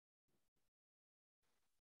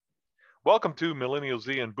Welcome to Millennial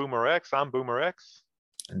Z and Boomer X. I'm Boomer X,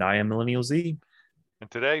 And I am Millennial Z. and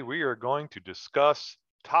today we are going to discuss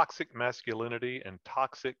toxic masculinity and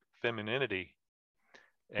toxic femininity.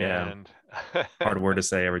 Yeah, And hard word to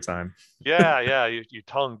say every time. yeah, your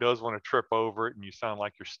tongue does want to trip over it, and you sound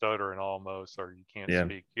like you're stuttering almost, or you can't Yeah.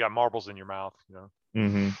 speak. You got marbles in your mouth.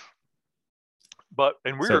 hmm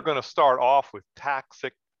And we are So, going to start off with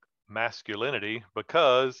toxic masculinity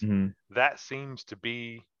because mhm, that seems to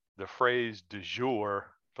be the phrase du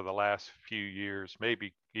jour for the last few years,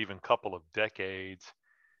 maybe even couple of decades.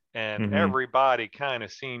 And hmm everybody kind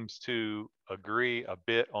of seems to agree a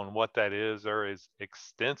bit on what that is. There is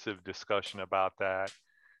extensive discussion about that,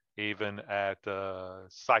 even at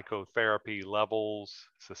psychotherapy levels,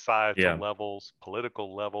 societal yeah, levels,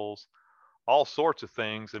 political levels, all sorts of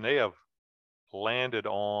things. And they have landed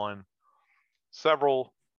on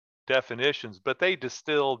several definitions, but they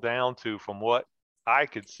distill down to, from what I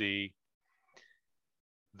could see,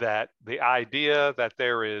 that the idea that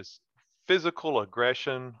there is physical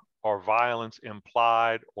aggression or violence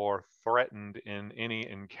implied or threatened in any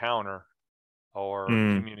encounter or mm,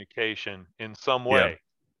 communication in some yeah, way.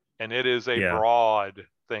 And it is a yeah, broad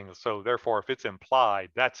thing. So, therefore, if it's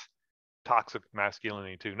implied, that's toxic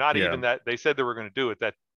masculinity too. Not yeah. even that they said they were going to do it,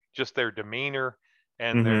 that just their demeanor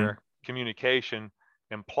and hmm their communication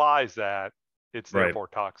implies that it's Right. therefore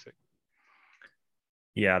toxic.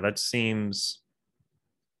 Yeah, that seems,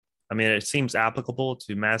 I mean, it seems applicable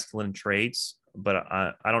to masculine traits, but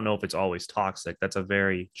I don't know if it's always toxic. That's a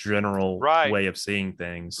very general Right, way of seeing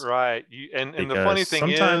things right. And the because funny thing is,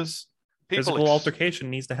 sometimes people physical altercation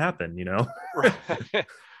needs to happen. right.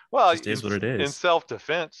 Well, Just is what it in is.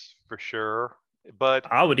 self-defense for sure, but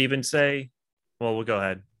I would even say, well, we'll go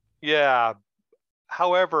ahead. yeah.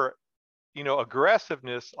 However,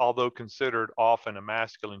 aggressiveness, although considered often a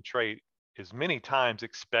masculine trait, is many times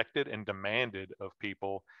expected and demanded of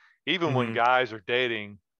people. Even when hmm guys are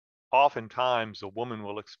dating, oftentimes a woman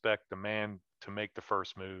will expect the man to make the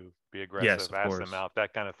first move, be Yes, aggressive, of ask them course. out,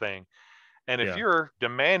 that kind of thing. And if Yeah, you're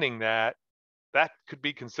demanding that, that could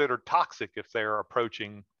be considered toxic if they're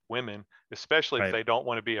approaching women, especially if right. they don't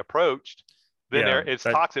want to be approached. Then Yeah, it's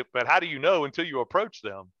that toxic. But how do you know until you approach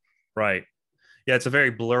them? right. Yeah, it's a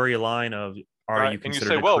very blurry line of are Right. you And you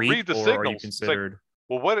say, considered a well, creep read the or are you signals. It's like, considered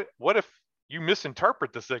well, what if you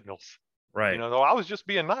misinterpret the signals? right? Though I was just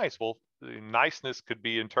being nice. Well, niceness could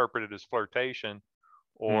be interpreted as flirtation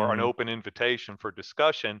or an hmm open invitation for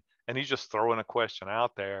discussion. And he's just throwing a question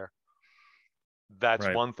out there. That's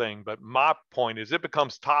Right. one thing. But my point is, it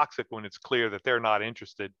becomes toxic when it's clear that they're not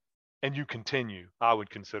interested and you continue. I would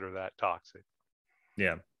consider that toxic.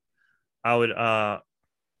 Yeah. I would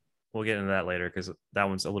we'll get into that later because that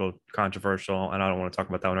one's a little controversial and I don't want to talk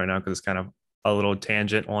about that one right now because it's kind of a little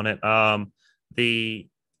tangent on it. The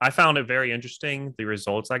I found it very interesting the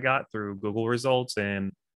results I got through Google results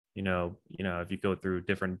and if you go through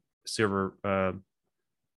different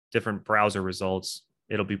browser results,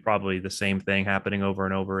 it'll be probably the same thing happening over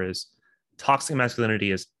and over is toxic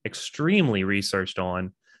masculinity is extremely researched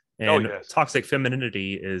on Oh, and yes. toxic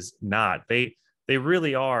femininity is not. They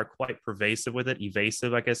really are quite pervasive with it,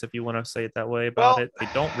 evasive, I guess if you want to say it that way about Well, it. They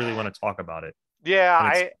don't really want to talk about it. yeah, And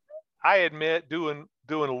it's I admit, doing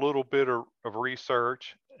a little bit of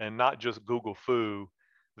research and not just Google foo,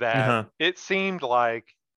 that uh-huh. it seemed like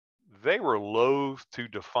they were loath to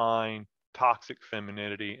define toxic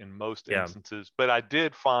femininity in most Yeah. instances. But I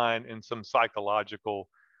did find in some psychological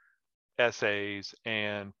essays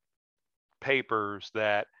and papers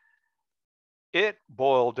that it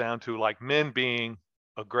boiled down to, like, men being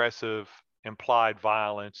aggressive, implied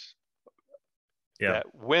violence, Yeah.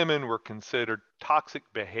 that women were considered toxic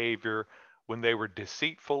behavior when they were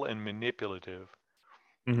deceitful and manipulative,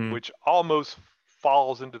 hmm which almost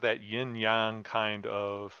falls into that yin yang kind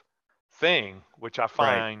of thing, which I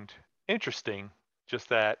Right. find interesting, just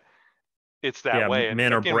that it's that Yeah. way. And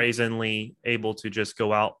Men are again, brazenly able to just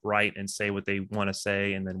go out right and say what they want to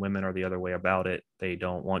say. And then women are the other way about it. They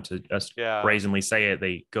don't want to just yeah. brazenly say it.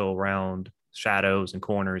 They go around shadows and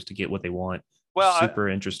corners to get what they want. Well, Super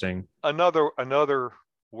interesting. another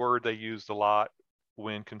word they used a lot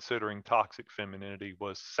when considering toxic femininity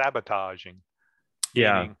was sabotaging,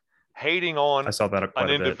 Yeah. meaning hating I on saw that an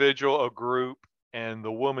quite a bit. individual, a group, and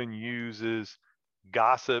the woman uses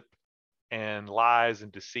gossip and lies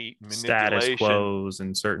and deceit and Status manipulation, quos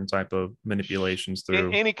and certain type of manipulations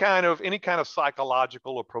through. any kind of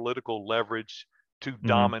psychological or political leverage to hmm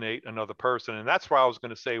dominate another person. And that's where I was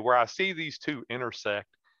going to say, where I see these two intersect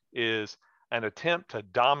is an attempt to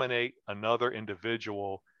dominate another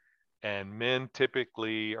individual. And men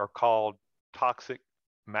typically are called toxic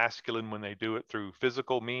masculine when they do it through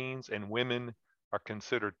physical means, and women are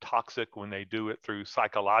considered toxic when they do it through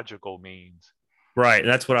psychological means. Right.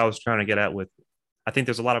 That's what I was trying to get at with. I think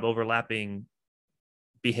there's a lot of overlapping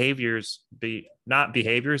behaviors, not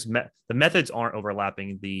behaviors. The methods aren't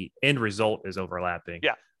overlapping. The end result is overlapping.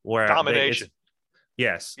 Yeah. Where Domination.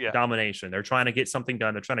 Yes, yeah. Domination. They're trying to get something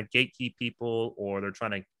done. They're trying to gatekeep people, or they're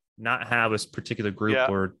trying to not have a particular group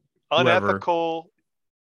or whoever. Unethical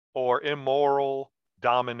or immoral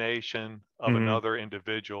domination of another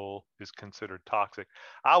individual is considered toxic.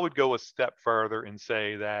 I would go a step further and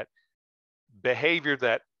say that behavior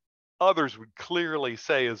that others would clearly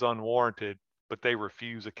say is unwarranted, but they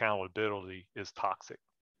refuse accountability, is toxic.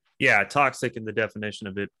 Yeah, toxic in the definition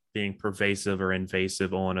of it being pervasive or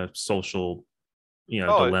invasive on a social,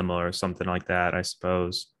 dilemma or something like that, I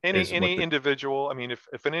suppose. Any individual, I mean,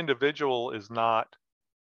 if an individual is not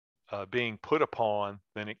being put upon,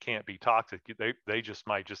 then it can't be toxic. They just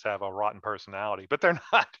might just have a rotten personality, but they're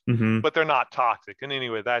not. But they're not toxic. And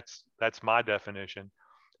anyway, that's my definition,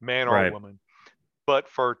 man or woman. But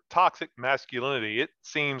for toxic masculinity, it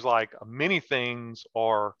seems like many things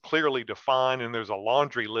are clearly defined, and there's a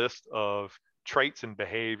laundry list of traits and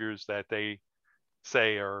behaviors that they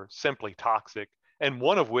say are simply toxic. And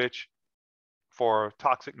one of which for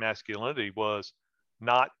toxic masculinity was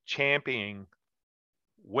not championing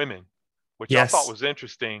women, which I thought was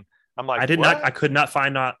interesting. I'm like, I could not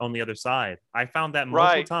find that on the other side. I found that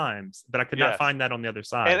multiple times, but I could not find that on the other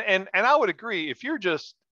side. And I would agree, if you're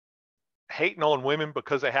just hating on women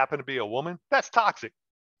because they happen to be a woman, that's toxic.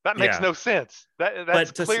 That makes no sense.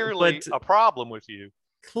 That's clearly a problem with you.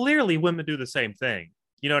 Clearly women do the same thing.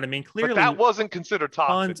 You know what I mean? Clearly, but that wasn't considered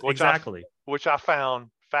toxic, which I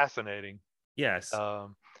found fascinating. Yes.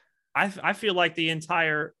 I feel like the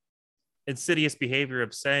entire insidious behavior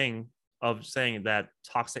of saying that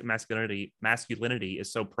toxic masculinity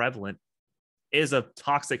is so prevalent is a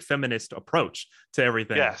toxic feminist approach to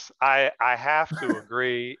everything. Yes, I have to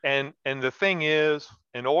agree. And the thing is,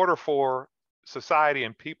 in order for society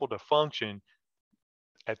and people to function,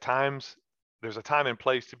 at times there's a time and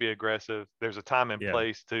place to be aggressive. There's a time and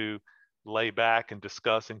place to lay back and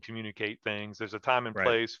discuss and communicate things. There's a time and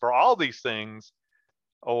place for all these things,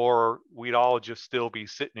 or we'd all just still be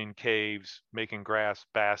sitting in caves making grass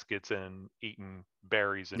baskets and eating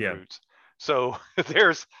berries and roots. So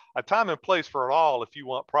there's a time and place for it all if you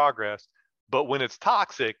want progress. But when it's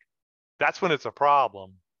toxic, that's when it's a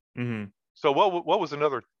problem. So what was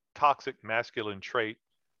another toxic masculine trait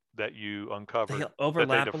that you uncovered? They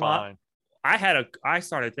overlap a lot. I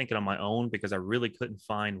started thinking on my own because I really couldn't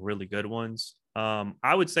find really good ones.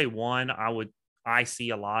 I would say one I see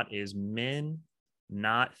a lot is men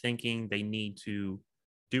not thinking they need to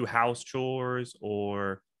do house chores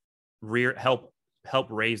or help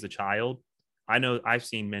raise the child. I know I've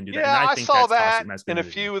seen men do that. Yeah, and I think saw that in a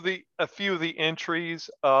few of the entries.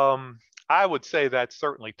 I would say that's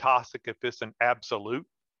certainly toxic if it's an absolute.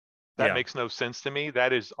 That makes no sense to me.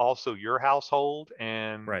 That is also your household,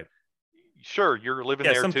 and sure, you're living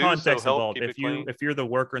there some too. Context so involved. If you're the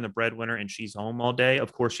worker and the breadwinner and she's home all day,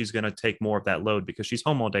 of course she's going to take more of that load because she's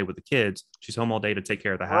home all day with the kids. She's home all day to take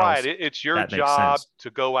care of the house. Right. It's your job to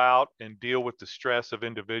go out and deal with the stress of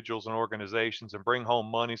individuals and organizations and bring home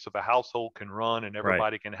money so the household can run and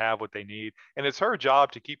everybody can have what they need. And it's her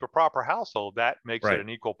job to keep a proper household. That makes it an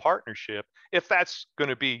equal partnership. If that's going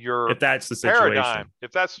to be your paradigm,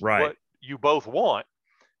 if that's what you both want.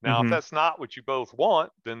 Now, if that's not what you both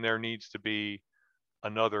want, then there needs to be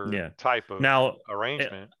another type of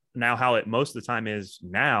arrangement. Now, how it most of the time is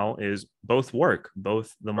now is both work,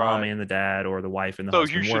 both the mom and the dad, or the wife and the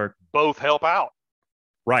husband work. Both help out.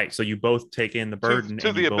 Right. So you both take in the burden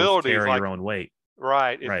and you both carry your own weight.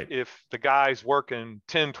 Right. If the guy's working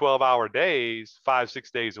 10, 12-hour days,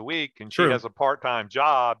 5-6 days a week, and she has a part-time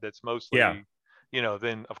job that's mostly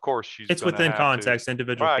then of course it's within context,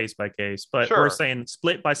 individual case by case. But we're saying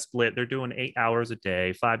split by split, they're doing 8 hours a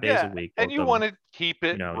day, 5 days a week. And you want to keep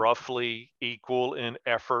it roughly equal in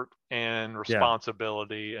effort and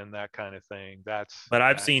responsibility and that kind of thing. But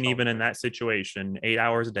I've seen even in that situation, 8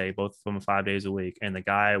 hours a day, both of them 5 days a week, and the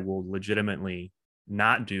guy will legitimately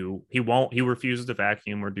not do. He refuses to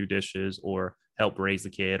vacuum or do dishes or help raise the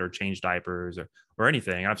kid or change diapers or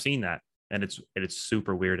anything. I've seen that, and it's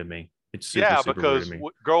super weird to me. It's super because weird to me.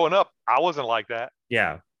 Growing up, I wasn't like that.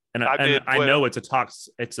 Yeah, and I know it's a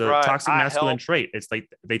toxic masculine trait. It's like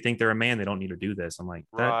they think they're a man, they don't need to do this. I'm like,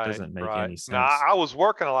 that doesn't make any sense. Now, I was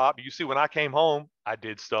working a lot, but you see, when I came home, I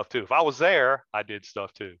did stuff too. If I was there, I did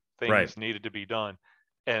stuff too. Things needed to be done,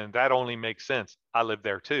 and that only makes sense. I lived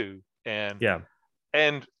there too, and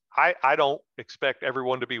I don't expect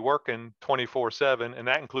everyone to be working 24/7, and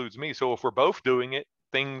that includes me. So if we're both doing it,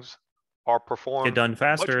 things are Get performed done much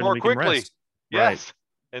faster and more we can quickly. rest. Right. Yes.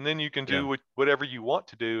 And then you can Yeah. do whatever you want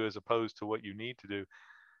to do as opposed to what you need to do.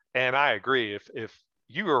 And I agree. If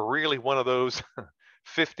you are really one of those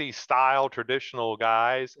 50 style traditional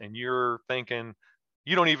guys and you're thinking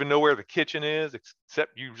you don't even know where the kitchen is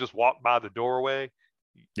except you just walk by the doorway,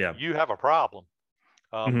 Yeah. you have a problem.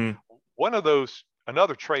 Um, Hmm. one of those,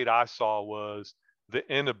 another trait I saw was the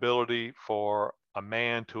inability for a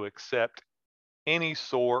man to accept any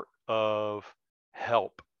sort of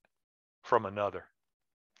help from another.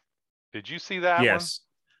 Did you see that one? Yes.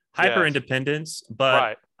 Hyper Yes. independence, but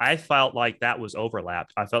Right. I felt like that was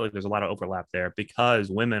overlapped. I felt like there's a lot of overlap there because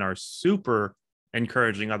women are super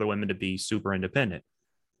encouraging other women to be super independent.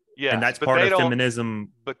 And Yes, that's part of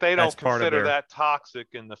feminism. but they That's don't part of consider their that toxic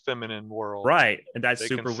in the feminine world. right. And that's They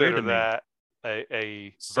super weird consider to me. that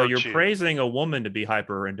a So you're virtue. praising a woman to be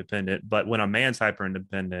hyper independent, but when a man's hyper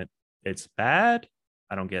independent, it's bad.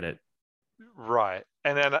 I don't get it. Right.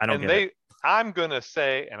 And then I don't get it. I'm going to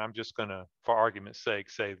say, and I'm just going to, for argument's sake,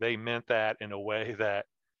 say they meant that in a way that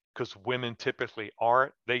because women typically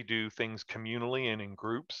aren't, they do things communally and in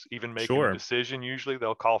groups, even making a Sure. decision. Usually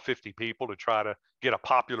they'll call 50 people to try to get a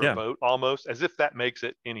popular Yeah. vote, almost as if that makes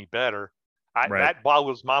it any better. Right. That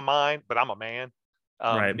boggles my mind, but I'm a man.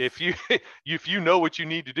 Right. If you if you know what you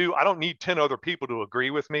need to do, I don't need 10 other people to agree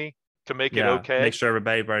with me to make it Yeah. Make okay. sure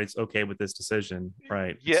everybody's okay with this decision.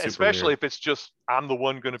 Right. Yeah, It's super especially weird. if it's just I'm the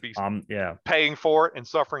one going to be Yeah. paying for it and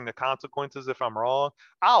suffering the consequences if I'm wrong.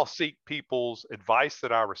 I'll seek people's advice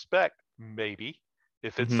that I respect, maybe,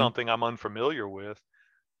 if it's Hmm. something I'm unfamiliar with,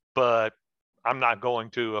 but I'm not going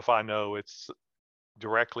to if I know it's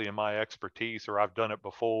directly in my expertise or I've done it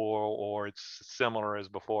before or it's similar as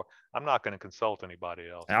before. I'm not going to consult anybody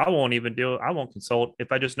else. I won't even I won't consult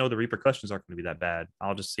if I just know the repercussions aren't going to be that bad.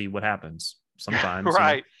 I'll just see what happens. Sometimes,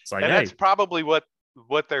 Right. it's like, And that's hey, probably what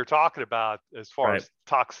they're talking about as far right. as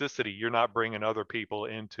toxicity. You're not bringing other people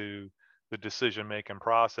into the decision making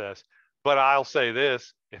process. But I'll say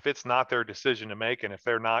this, if it's not their decision to make and if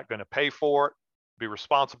they're not going to pay for it, be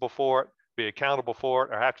responsible for it, be accountable for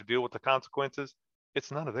it, or have to deal with the consequences,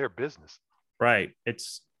 it's none of their business. Right.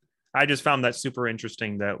 I just found that super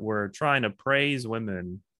interesting that we're trying to praise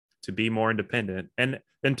women to be more independent. And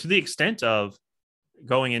to the extent of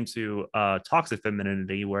going into toxic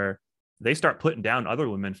femininity where they start putting down other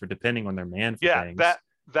women for depending on their man for Yeah, things.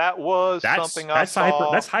 that was something I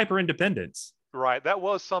saw. That's hyper independence. Right. That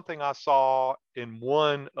was something I saw in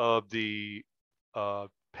one of the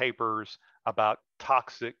papers about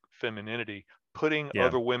toxic femininity, putting Yeah.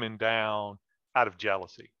 other women down out of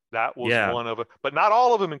jealousy. That was Yeah. one of it, but not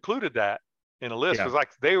all of them included that in a list Yeah. because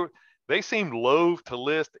like they seemed loath to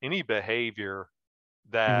list any behavior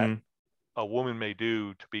that Hmm. a woman may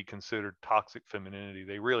do to be considered toxic femininity.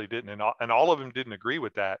 They really didn't, and all of them didn't agree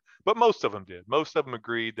with that, but most of them did. Most of them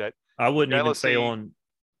agreed that I wouldn't even say jealousy. on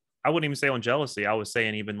I wouldn't even say on jealousy. I was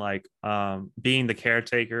saying even like being the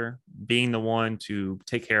caretaker, being the one to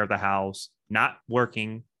take care of the house, not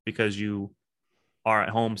working because you are at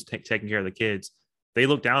home taking care of the kids. They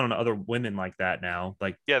look down on other women like that now.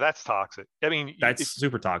 Like Yeah, that's toxic. I mean, that's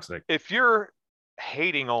super toxic. if you're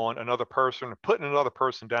hating on another person or putting another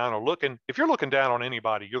person down or if you're looking down on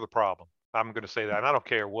anybody, you're the problem. I'm going to say that. And I don't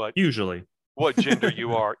care Usually. what gender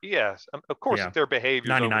you are. Yes, of course, Yeah. if their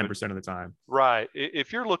behaviors over the 99% of the time. right,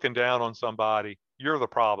 if you're looking down on somebody, you're the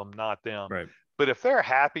problem, not them. Right. But if they're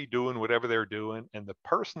happy doing whatever they're doing, and the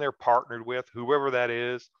person they're partnered with, whoever that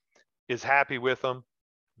is happy with them,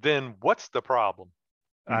 then what's the problem?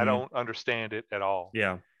 I Hmm. don't understand it at all.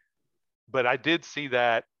 Yeah. But I did see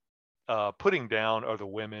that putting down other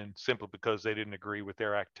women simply because they didn't agree with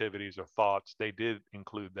their activities or thoughts. They did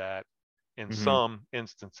include that in Hmm. some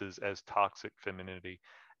instances as toxic femininity.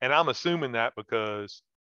 And I'm assuming that because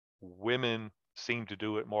women seem to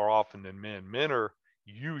do it more often than men. Men are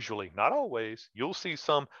usually, not always, you'll see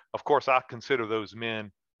some, of course, I consider those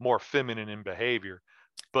men more feminine in behavior,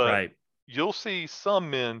 but Right. you'll see some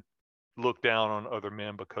men look down on other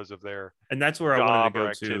men because of their And that's where I wanted to job or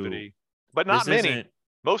go to. activity, but not This many. isn't,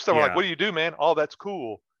 Most of them are like, yeah. what do you do, man? Oh, that's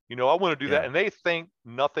cool. I want to do that. Yeah. And they think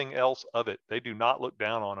nothing else of it. They do not look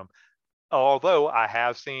down on them. Although I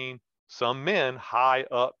have seen some men high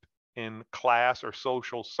up in class or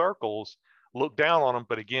social circles look down on them.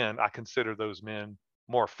 But again, I consider those men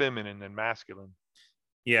more feminine than masculine.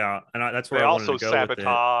 Yeah. And that's where They I wanted to also go with it.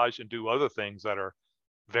 sabotage and do other things that are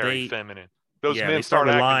very They, feminine. Those yeah, they men start start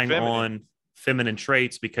acting relying feminine. on feminine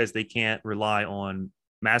traits because they can't rely on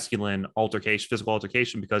masculine altercation, physical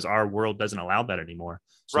altercation, because our world doesn't allow that anymore.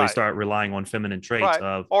 So they Right. start relying on feminine traits Right.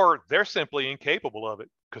 of, Or they're simply incapable of it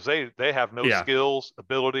because they have no yeah. skills,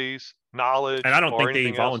 abilities, And I knowledge, don't or think they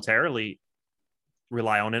anything else. voluntarily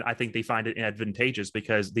rely on it. I think they find it advantageous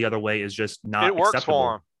because the other way is just It not works for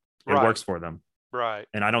acceptable. them. It Right. works for them. Right.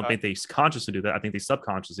 And I don't think they consciously do that. I think they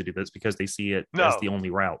subconsciously do this because they see it as No, the only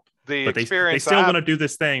route. the But they experience still want I've to do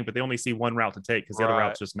this thing, but they only see one route to take because the other right.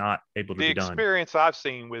 route's just not able to The be done. experience I've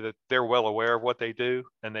seen with it, they're well aware of what they do,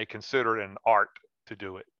 and they consider it an art to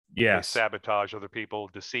do it. They Yes. sabotage other people,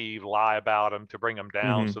 deceive, lie about them to bring them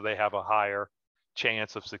down, Mm-hmm. so they have a higher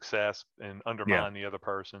chance of success and Yeah. undermine the other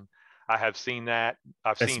person. I have seen that.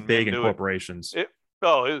 I've That's seen big men in do it. corporations. It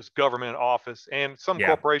was government office and some Yeah.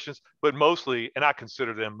 corporations, but mostly, and I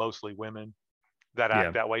consider them mostly women that act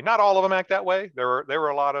Yeah. that way. Not all of them act that way. There were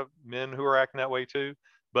a lot of men who were acting that way too,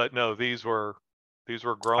 but no, these were I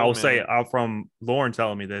grown will say men, from Lauren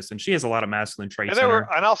telling me this, and she has a lot of masculine and traits they in were,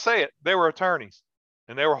 her. and I'll say it, they were attorneys,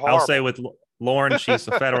 and they were I'll say horrible. with Lauren, she's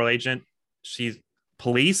a federal agent. She's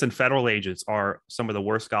police and federal agents are some of the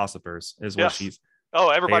worst gossipers, is what Yes. she's. Oh,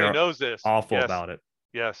 They everybody are knows this. awful Yes. about it.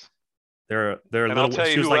 Yes. They're And I'll little. tell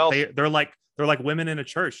you She was who like else. they're like women in a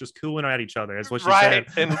church just cooing at each other. Is what she Right.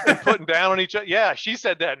 said. And putting down on each other. Yeah, she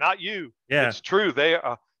said that, not you. Yeah. It's true. They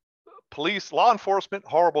are police, law enforcement,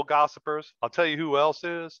 horrible gossipers. I'll tell you who else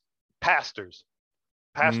is. Pastors.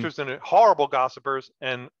 Mm-hmm. Pastors and horrible gossipers,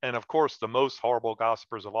 and of course the most horrible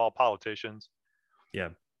gossipers of all, politicians.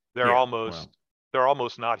 Yeah. They're Yeah. almost Well. they're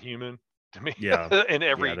almost not human to me. Yeah. In Yeah.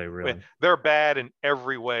 every They really. they're bad in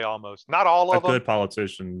every way, almost. Not all A of them, good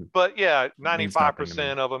politician but yeah, means nothing to me.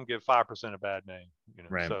 95% of them give 5% a bad name.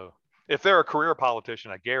 Right. So if they're a career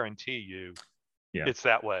politician, I guarantee you, Yeah. it's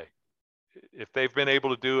that way. If they've been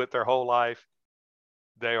able to do it their whole life,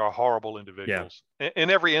 they are horrible individuals. Yeah. In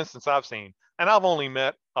every instance I've seen, and I've only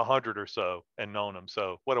met 100 or so and known them.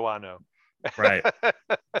 So what do I know? Right.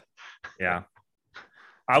 Yeah.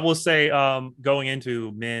 I will say, going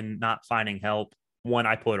into men not finding help, one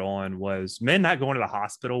I put on was men not going to the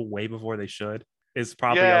hospital way before they should is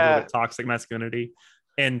probably a little bit toxic masculinity,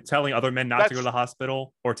 and telling other men not to go to the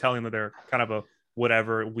hospital, or telling them they're kind of a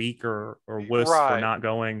whatever weak or wuss for not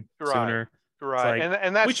going sooner. Right. Like,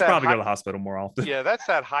 and that's we should probably go to the hospital more often. Yeah, that's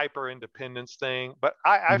that hyper independence thing. But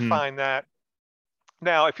I Mhm. find that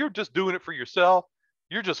now, if you're just doing it for yourself,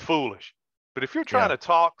 you're just foolish. But if you're trying to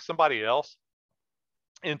talk somebody else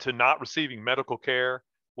into not receiving medical care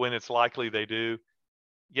when it's likely they do,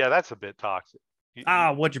 yeah, that's a bit toxic.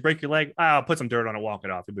 What'd you break your leg? Put some dirt on it, walk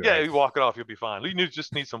it off. You'll be Yeah, right. you walk it off, you'll be fine. You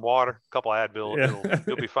just need some water, a couple of Advil, Yeah.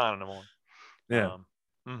 you'll be fine in the morning. Yeah.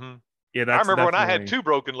 Yeah, That's I remember when I had definitely... 2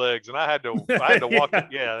 broken legs and I had to walk.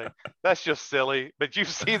 Yeah, that's just silly. But you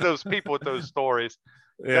see those people with those stories.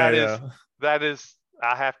 That is,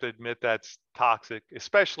 I have to admit, that's toxic,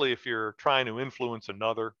 especially if you're trying to influence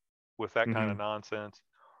another with that kind of nonsense.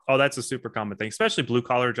 Oh, that's a super common thing, especially blue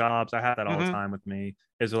collar jobs. I have that all the time with me.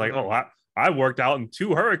 Is like, oh, I worked out in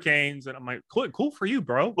 2 hurricanes, and I'm like, cool for you,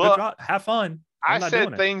 bro. Good job. Have fun. I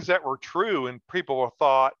said things that were true, and people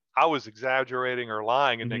thought I was exaggerating or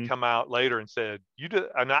lying, and they come out later and said, "You did,"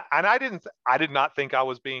 and I didn't. I did not think I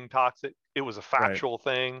was being toxic. It was a factual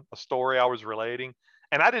thing, a story I was relating,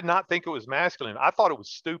 and I did not think it was masculine. I thought it was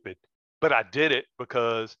stupid, but I did it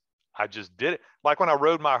because I just did it. Like when I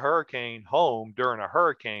rode my hurricane home during a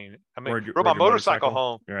hurricane. I mean, rode my motorcycle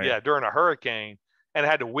home. Right. Yeah, during a hurricane, and I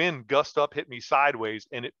had the wind gust up, hit me sideways,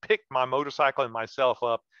 and it picked my motorcycle and myself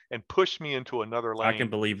up and pushed me into another lane. I can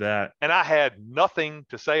believe that. And I had nothing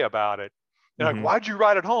to say about it. They're like, "Why'd you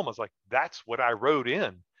ride it home?" I was like, "That's what I rode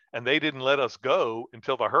in." And they didn't let us go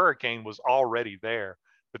until the hurricane was already there.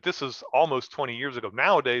 But this is almost 20 years ago.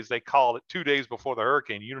 Nowadays, they call it 2 days before the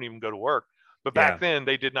hurricane. You don't even go to work. But back then,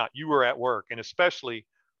 they did not. You were at work. And especially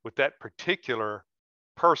with that particular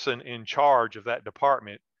person in charge of that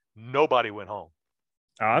department, nobody went home.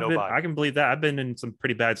 I can believe that. I've been in some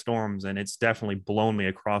pretty bad storms, and it's definitely blown me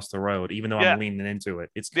across the road, even though I'm leaning into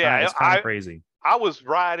it. It's kind of crazy. I was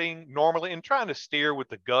riding normally and trying to steer with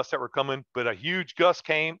the gusts that were coming, but a huge gust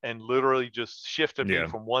came and literally just shifted me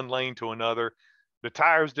from one lane to another. The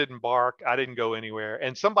tires didn't bark. I didn't go anywhere.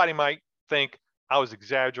 And somebody might think I was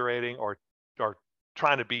exaggerating or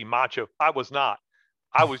trying to be macho. I was not.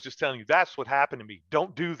 I was just telling you that's what happened to me.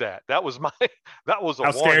 Don't do that. That was a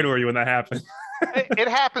How scared were you when that happened? It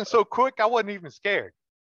happened so quick, I wasn't even scared.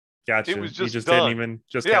 Gotcha. It was just you just done. didn't even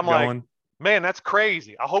kept going. Like, man, that's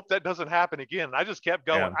crazy. I hope that doesn't happen again. I just kept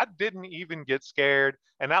going. I didn't even get scared,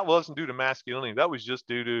 and that wasn't due to masculinity. That was just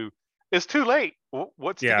due to it's too late.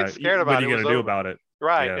 What's to get scared about? What are you going to do about it?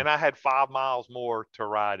 Right. And I had 5 miles more to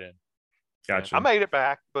ride in. And I Gotcha. made it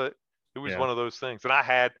back, but it was Yeah. one of those things. And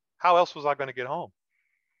how else was I going to get home?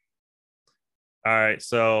 All right.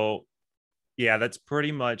 So yeah, that's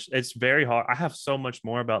pretty much, it's very hard. I have so much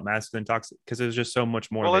more about masculine toxic because there's just so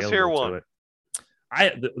much more Well, let's hear available to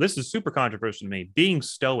one. it. This is super controversial to me. Being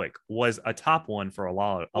stoic was a top one for a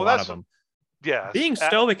Well, lot of them. yes. Being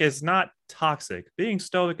stoic is not toxic. Being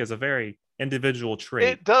stoic is a very individual trait.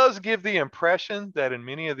 It does give the impression that in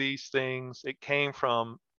many of these things, it came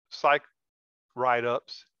from psych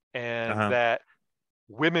write-ups, and Uh-huh. that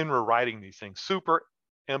women were writing these things. Super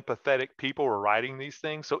empathetic people were writing these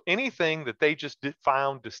things. So anything that they just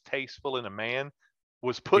found distasteful in a man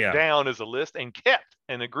was put Yeah. down as a list and kept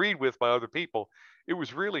and agreed with by other people. It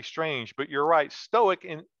was really strange, but you're right.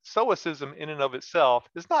 Stoicism in and of itself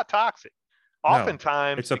is not toxic. No.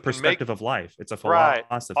 Oftentimes It's a it can make perspective of life. It's a right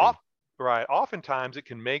off philosophy. right. Oftentimes it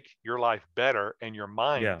can make your life better and your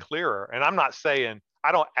mind Yeah. clearer. And I'm not saying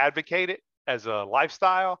I don't advocate it as a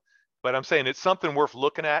lifestyle, but I'm saying it's something worth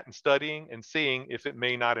looking at and studying and seeing if it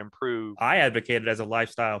may not improve. I advocate it as a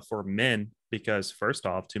lifestyle for men because first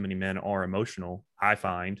off, too many men are emotional, I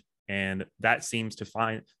find, and they seem to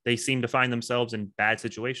find themselves in bad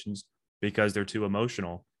situations because they're too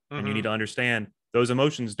emotional. And you need Mm-hmm. to understand those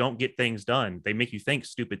emotions don't get things done. They make you think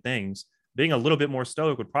stupid things. Being a little bit more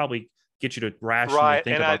stoic would probably get you to rationally Right.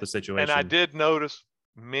 think about the And I situation. did notice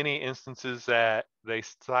many instances that they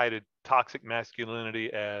cited toxic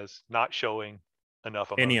masculinity as not showing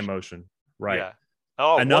enough Any emotion. emotion, right? Yeah.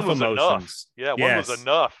 Oh, one Enough was enough. emotions. Yeah, one was Yes.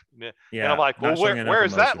 enough. And I'm Yeah. like, well, Not showing enough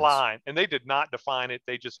where's that emotions. line? And they did not define it.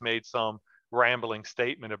 They just made some rambling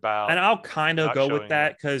statement about And I'll kind of not go with showing enough.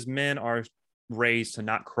 that because men are raised to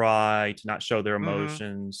not cry, to not show their Mm-hmm.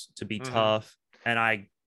 emotions, to be Mm-hmm. tough. And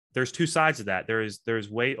there's two sides of that. There's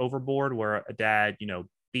way overboard where a dad,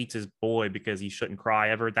 beats his boy because he shouldn't cry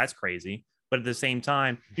ever. That's crazy. But at the same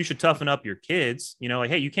time, you should toughen up your kids. Like,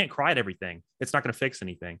 hey, you can't cry at everything. It's not going to fix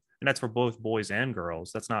anything. And that's for both boys and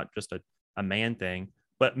girls. That's not just a man thing.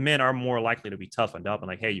 But men are more likely to be toughened up and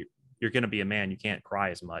like, hey, you're going to be a man. You can't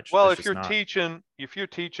cry as much. Well, That's just not if you're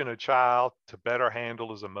teaching a child to better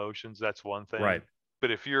handle his emotions, that's one thing. right. But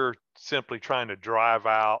if you're simply trying to drive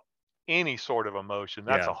out any sort of emotion,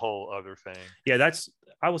 that's Yeah. a whole other thing. Yeah,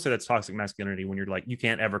 I will say that's toxic masculinity when you're like, you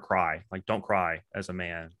can't ever cry. Like, don't cry as a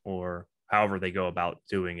man, or however they go about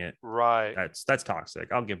doing it. Right. That's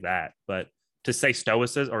toxic. I'll give that. But to say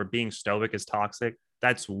stoicism or being stoic is toxic,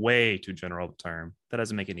 that's way too general a term. That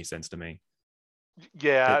doesn't make any sense to me.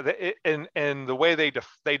 Yeah, It, and the way they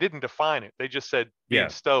didn't define it. They just said being yeah,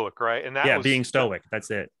 stoic, right? And yeah, being stoic.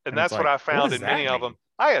 That's it. and And it's that's what like, I what found does in many that of them. mean?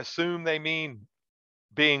 I assume they mean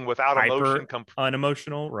being without emotion, Hyper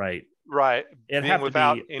unemotional, right? right? It'd Being have to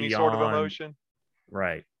without be any sort of beyond, emotion,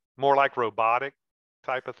 right? more like robotic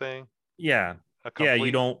type of thing. Yeah, A yeah. You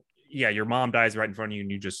complete don't. Yeah, your mom dies right in front of you,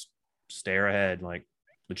 and you just stare ahead like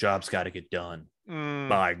the job's got to get done.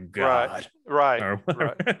 By right, God. right, Or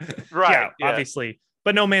whatever. right, right. Yeah, Yeah, obviously.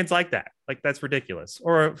 But no man's like that. Like, that's ridiculous.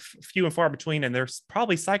 Or few and far between. And there's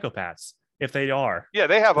probably psychopaths if they are. yeah.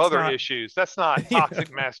 They have It's other not, issues. That's not yeah,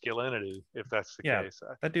 toxic masculinity, if that's the yeah. case.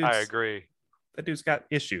 That I dude's, agree. that dude's got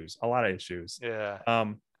issues, a lot of issues. Yeah.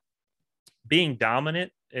 Um, Being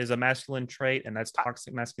dominant is a masculine trait, and that's I,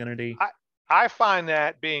 toxic masculinity. I I find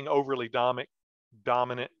that being overly dominant,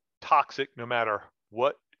 toxic, no matter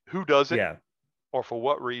what, who does it, Yeah. or for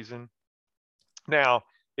what reason. Now,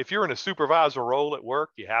 if you're in a supervisor role at work,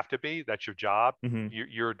 you have to be. That's your job. Mm-hmm.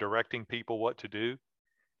 You're directing people what to do,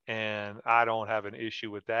 and I don't have an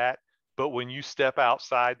issue with that. But when you step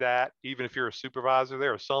outside that, even if you're a supervisor,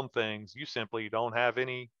 there are some things you simply don't have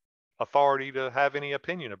any authority to have any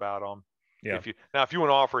opinion about them. Yeah. If you want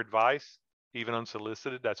to offer advice, even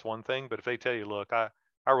unsolicited, that's one thing. But if they tell you, look, I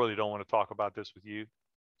really don't want to talk about this with you,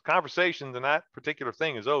 conversations and that particular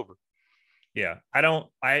thing is over. Yeah.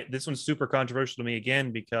 This one's super controversial to me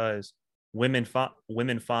again because women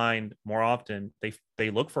find more often they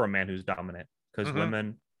look for a man who's dominant because Mm-hmm.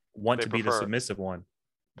 women want They to be the prefer submissive one.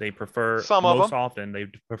 They prefer some of most them. often they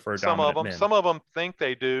prefer dominant men. Some of them think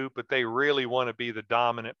they do, but they really want to be the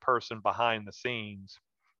dominant person behind the scenes,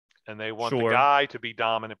 and they want the Sure. guy to be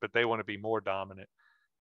dominant, but they want to be more dominant.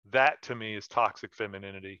 That to me is toxic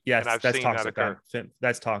femininity, and Yes, I've seen that occur.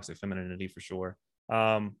 That's toxic femininity for sure.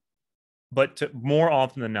 But more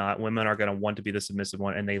often than not, women are going to want to be the submissive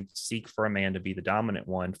one, and they seek for a man to be the dominant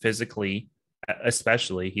one physically.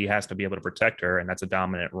 Especially, he has to be able to protect her, and that's a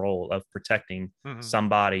dominant role of protecting Mm-hmm.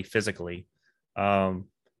 somebody physically.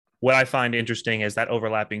 What I find interesting is that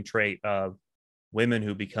overlapping trait of women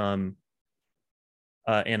who become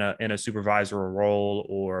in a supervisory role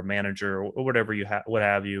or manager or whatever what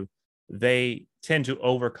have you, they tend to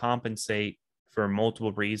overcompensate for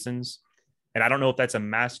multiple reasons. And I don't know if that's a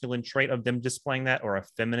masculine trait of them displaying that or a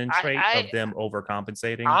feminine trait I of them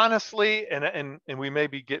overcompensating. honestly, and we may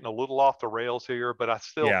be getting a little off the rails here, but I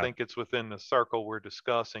still Yeah. think it's within the circle we're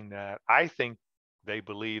discussing that. I think they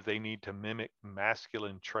believe they need to mimic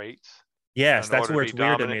masculine traits Yes, in that's order to where be it's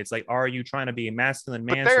weird to me. dominant. It's like, are you trying to be a masculine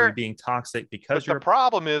But man? So you're they're being toxic because but the you're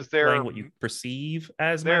problem is displaying what you perceive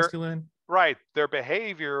as they're masculine? right. Their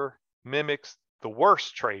behavior mimics the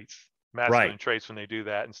worst traits, Right, masculine traits when they do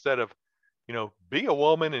that. Instead of, be a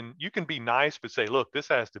woman and you can be nice, but say, look, this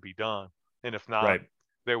has to be done. And if not, right.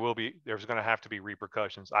 there's going to have to be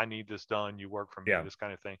repercussions. I need this done. You work for me, Yeah, this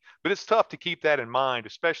kind of thing. But it's tough to keep that in mind,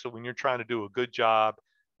 especially when you're trying to do a good job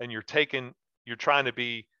and you're trying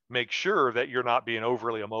to make sure that you're not being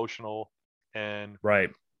overly emotional and right.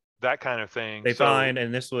 that kind of thing. They So, find,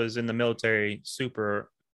 and this was in the military,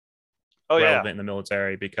 super oh yeah, relevant in the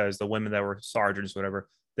military because the women that were sergeants, whatever,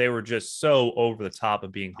 they were just so over the top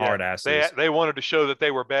of being yeah, hard they asses. they wanted to show that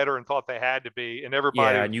they were better and thought they had to be, and Yeah,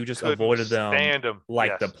 everybody and you just couldn't avoided them stand them.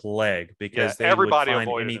 like the Yes, plague yeah, because they would everybody find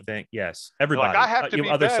avoided them. anything. Yes, They're like, I everybody, have to be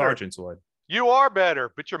other better. sergeants would. You are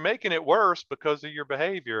better, but you're making it worse because of your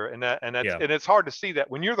behavior, Yeah, and it's hard to see that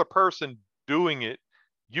when you're the person doing it,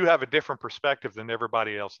 you have a different perspective than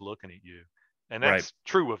everybody else looking at you, and right. that's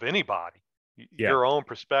true of anybody. Yeah. Your own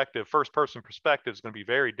perspective, first person perspective, is going to be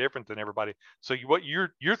very different than everybody. So what you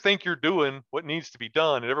think you're doing, what needs to be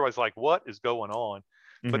done, and everybody's like, what is going on?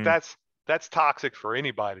 But Hmm. that's toxic for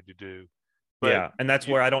anybody to do. But Yeah, and that's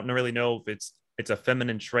you, where I don't really know if it's a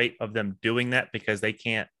feminine trait of them doing that because they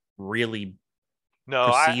can't really no,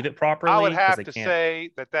 perceive it I would properly because have they to can't.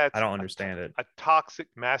 say that I that's don't understand it. a toxic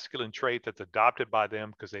masculine trait that's adopted by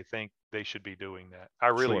them because they think they should be doing that. I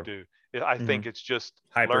really Sure. do. I Hmm. think it's just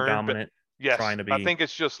Hyper learned, but dominant, yes, trying to I be. think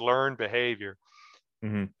it's just learned behavior.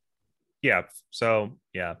 Hmm. Yeah. So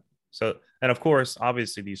yeah. So and of course,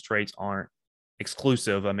 obviously, these traits aren't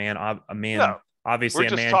exclusive. A man, No, we're obviously, a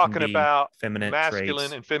just man can talking be about feminine masculine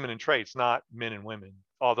traits, and feminine traits, not men and women.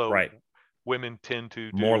 Although right? women tend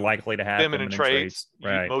to More do likely to have feminine feminine traits traits,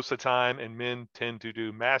 right? most of the time, and men tend to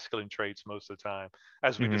do masculine traits most of the time.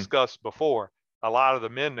 As we Hmm. discussed before, a lot of the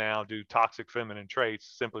men now do toxic feminine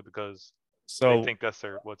traits simply because they So think that's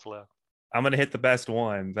what's left. I'm gonna hit the best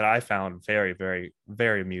one that I found very, very,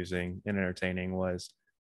 very amusing and entertaining was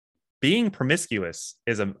being promiscuous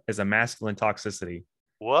is a masculine toxicity,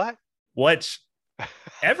 What? which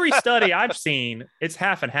every study I've seen, it's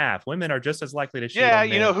half and half. Women are just as likely to cheat Yeah, on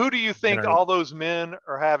men who do you than think are. all those men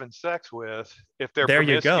are having sex with if they're There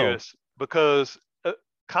you go. promiscuous? Because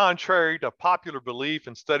contrary to popular belief,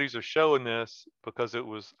 and studies are showing this because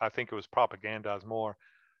I think it was propagandized more,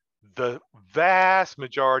 the vast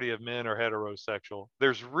majority of men are heterosexual.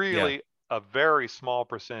 There's Yeah. really a very small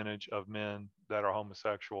percentage of men that are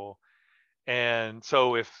homosexual. And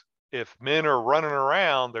so if men are running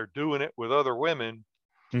around, they're doing it with other women.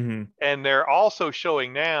 Hmm. And they're also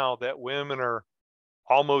showing now that women are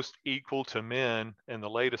almost equal to men in the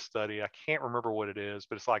latest study. I can't remember what it is,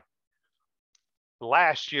 but it's like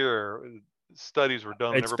last year studies were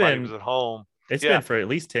done when It's everybody was been at home. it's Yeah, been for at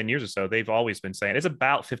least 10 years or so. They've always been saying it's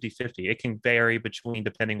about 50-50. It can vary between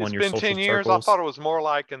depending on it's your been social 10 years. I circles. thought it was more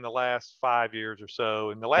like in the last 5 years or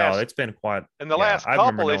so. No, it's been quite, In the yeah. last I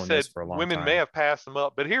remember couple, they knowing this said for a long women may time. have passed them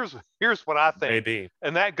up. But here's what I think, Maybe.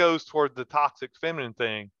 and that goes toward the toxic feminine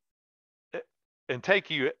thing. And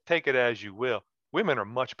take it as you will. Women are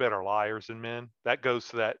much better liars than men. That goes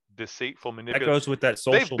to that deceitful, That manipulative. goes with that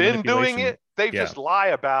They've social been doing manipulation. it. They Yeah. just lie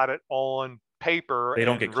about it on paper They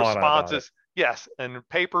don't get and caught out about it. responses. Yes, and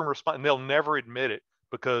paper and response. And they'll never admit it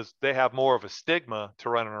because they have more of a stigma to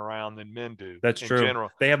running around than men do That's in true. general.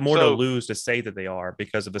 They have more to So lose to say that they are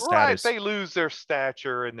because of the right, status. they lose their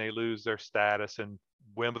stature and they lose their status, and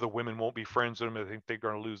the women won't be friends with them. They think they're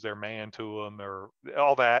going to lose their man to them or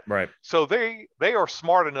all that. Right. So they are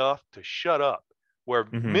smart enough to shut up, where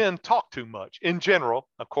Hmm. men talk too much in general.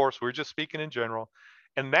 Of course, we're just speaking in general.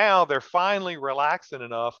 And now they're finally relaxing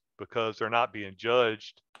enough because they're not being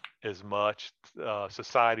judged as much.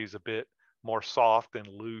 Society's a bit more soft and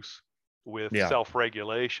loose with Yeah.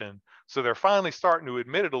 self-regulation. So they're finally starting to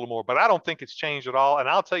admit it a little more, but I don't think it's changed at all. And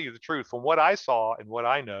I'll tell you the truth, from what I saw and what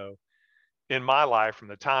I know in my life from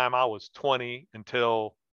the time I was 20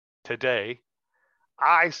 until today,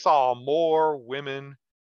 I saw more women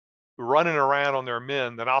running around on their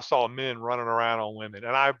men than I saw men running around on women.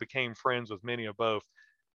 And I became friends with many of both.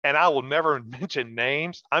 And I will never mention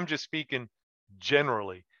names. I'm just speaking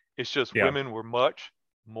generally. It's just Yeah. women were much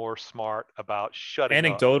more smart about shutting up.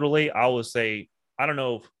 Anecdotally, I will say, I don't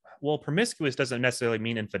know. well, promiscuous doesn't necessarily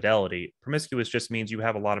mean infidelity. Promiscuous just means you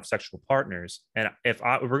have a lot of sexual partners. And if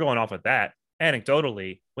we're going off of that,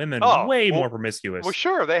 anecdotally, women Oh, way more well, promiscuous.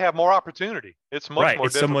 sure, they have more opportunity. It's much Right. more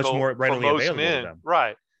It's so much difficult more for readily most available to men. them.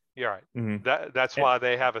 Right. You're right. Mm-hmm. That's why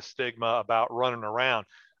they have a stigma about running around.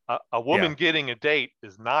 A woman getting a date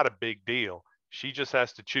is not a big deal. She just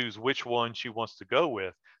has to choose which one she wants to go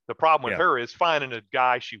with. The problem with her is finding a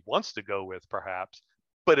guy she wants to go with, perhaps,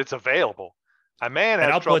 but it's available. A man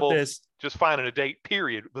has trouble just finding a date,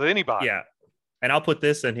 period, with anybody. Yeah. And I'll put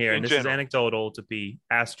this in here, and this general. is anecdotal to be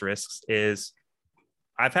asterisks, is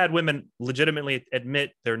I've had women legitimately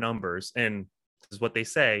admit their numbers, and this is what they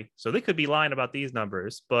say. So they could be lying about these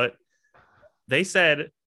numbers, but they said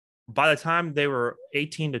by the time they were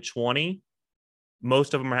 18 to 20,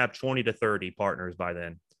 most of them have 20 to 30 partners by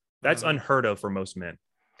then. That's unheard of for most men.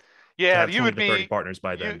 Yeah, you would be 30 partners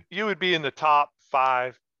by then. You would be in the top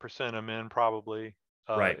 5% of men probably,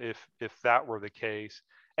 right? If that were the case.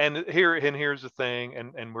 And here's the thing,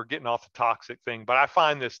 and we're getting off the toxic thing, but I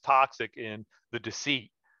find this toxic in the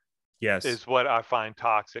deceit. Yes, is what I find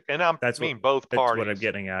toxic, and both parties. That's what I'm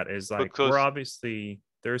getting at. Is like we're obviously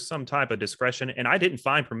there's some type of discretion, and I didn't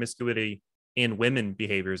find promiscuity in women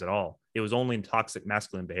behaviors at all. It was only in toxic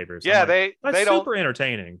masculine behaviors. Yeah, that's they super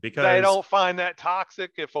entertaining because they don't find that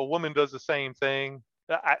toxic if a woman does the same thing.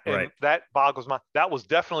 And that boggles my. That was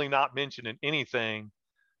definitely not mentioned in anything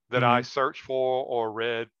that I searched for or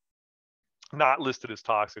read. Not listed as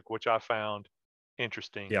toxic, which I found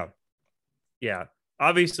interesting. Yeah.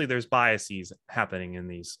 Obviously, there's biases happening in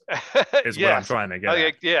these. Is what I'm trying to get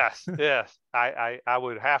at. Yes. I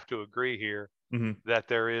would have to agree here that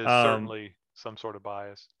there is certainly some sort of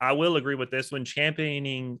bias. I will agree with this one.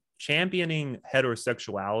 Championing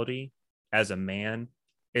heterosexuality as a man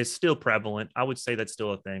is still prevalent. I would say that's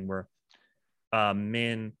still a thing where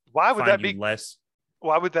men find you less.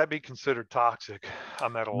 Why would that be considered toxic?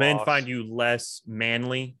 I'm at a men loss. Find you less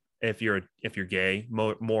manly if you're gay,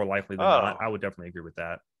 more likely than not. I would definitely agree with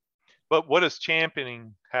that. But what does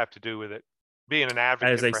championing have to do with it? Being an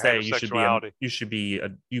advocate as they for say, heterosexuality. you should be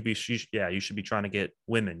trying to get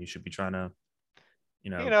women. You should be trying to,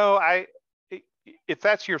 if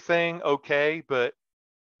that's your thing, okay. But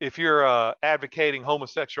if you're advocating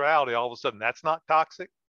homosexuality, all of a sudden that's not toxic.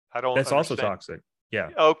 I don't. That's understand. Also toxic. Yeah.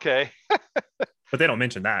 Okay. But they don't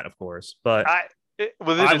mention that, of course. But I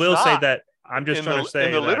will say that I'm just trying to say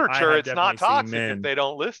in the literature it's not toxic if they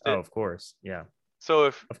don't list it. Oh, of course. Yeah. So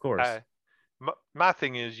of course. My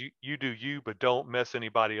thing is you do you, but don't mess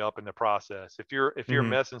anybody up in the process. If you're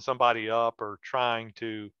messing somebody up or trying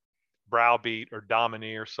to browbeat or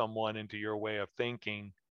domineer someone into your way of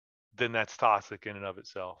thinking, then that's toxic in and of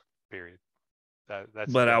itself. Period.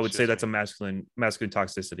 But I would say that's a masculine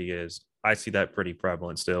toxicity. I see that pretty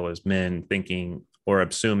prevalent still as men thinking or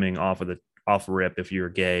assuming off rip, if you're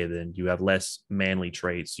gay, then you have less manly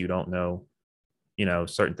traits. You don't know,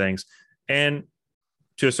 certain things. And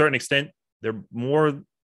to a certain extent, they're more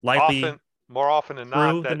likely. More often than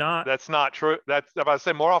not, that's not true. That's about to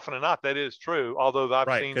say more often than not, that is true. Although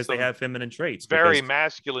I've seen because they have feminine traits, very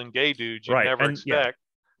masculine gay dudes you never expect.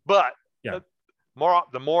 But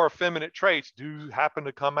the more effeminate traits do happen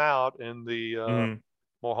to come out in the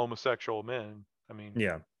more homosexual men. I mean,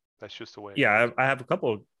 that's just the way. I have a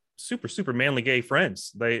couple of super manly gay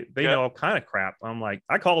friends. They know all kind of crap. I'm like,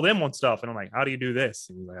 I call them on stuff, and I'm like, how do you do this?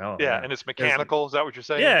 And he's like, oh yeah, and it's mechanical. Is that what you're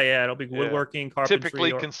saying? Yeah, it'll be woodworking, carpentry.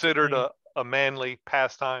 Typically considered a manly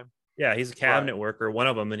pastime. Yeah, he's a cabinet worker, one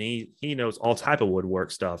of them, and he knows all type of woodwork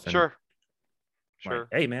stuff. And sure. Like,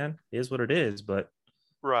 hey man, it is what it is. But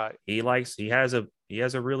he has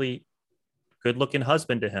a really good looking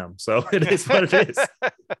husband to him, so it is what it is.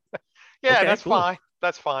 Yeah, that's cool. Fine.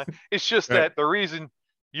 That's fine. It's just that the reason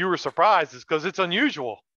you were surprised is because it's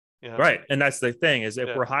unusual. Right. And that's the thing is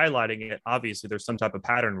if we're highlighting it, obviously there's some type of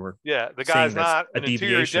pattern the guy's not an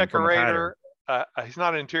interior decorator. He's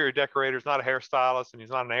not an interior decorator. He's not a hairstylist, and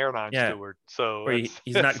he's not an airline steward. So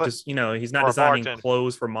he's not just he's not designing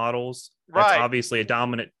clothes for models. That's obviously a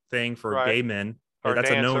dominant thing for gay men. Or that's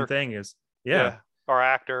dancer. A known thing. Or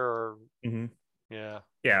actor. Or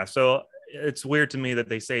yeah. So it's weird to me that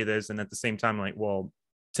they say this, and at the same time, like, well,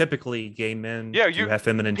 typically gay men do have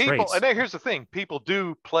feminine traits. And here's the thing: people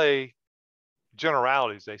do play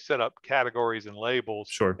generalities. They set up categories and labels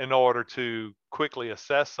in order to quickly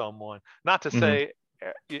assess someone. Not to say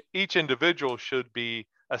each individual should be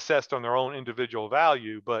assessed on their own individual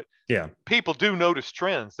value, but people do notice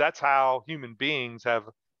trends. That's how human beings have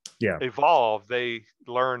evolved. They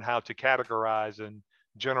learn how to categorize and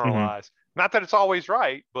generalize. Not that it's always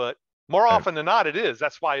right, but more often than not it is.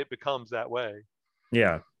 That's why it becomes that way.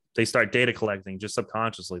 Yeah. they start data collecting just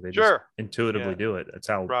subconsciously. They just Sure. intuitively Yeah. do it. That's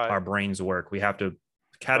how Right. our brains work. We have to Right.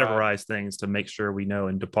 categorize things to make sure we know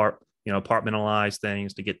and departmentalize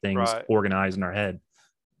things to get things Right. organized in our head.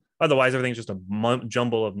 Otherwise, everything's just a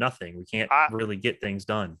jumble of nothing. We can't I really get things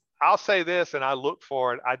done. I'll say this, and I looked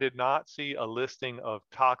for it. I did not see a listing of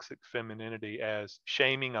toxic femininity as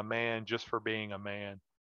shaming a man just for being a man.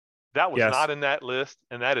 That was Yes, not in that list,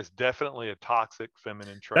 and that is definitely a toxic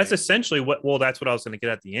feminine that's trait. essentially what. Well, that's what I was going to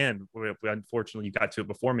get at the end. Unfortunately, you got to it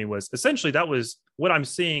before me. Was essentially that was what I'm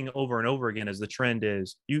seeing over and over again. Is the trend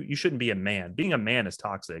is you shouldn't be a man. Being a man is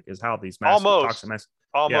toxic. Is how these toxic Almost, yeah.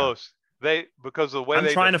 almost. They because of the way I'm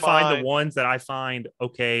they trying to find the define. ones that I find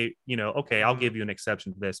okay. Okay, I'll Mhm. give you an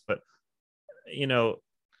exception to this, but you know,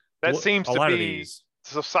 That seems a to lot of be these.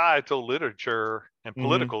 societal literature and Mm-hmm,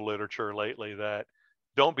 political literature lately, that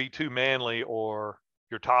don't be too manly or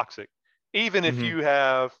you're toxic. Even if mm-hmm, you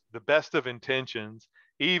have the best of intentions,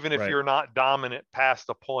 even if right. you're not dominant past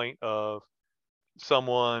the point of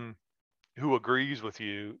someone who agrees with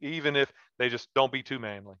you, even if they just don't be too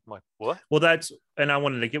manly. I'm like, what? Well, that's and I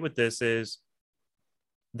wanted to get with this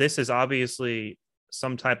is obviously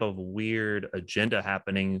some type of weird agenda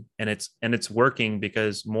happening, and it's working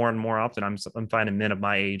because more and more often I'm finding men of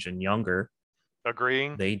my age and younger,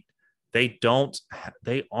 Agreeing? they they don't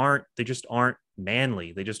they just aren't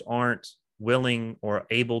manly. They just aren't willing or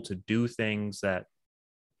able to do things that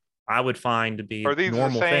I would find to Are be these the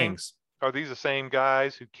normal same? things. Are these the same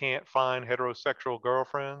guys who can't find heterosexual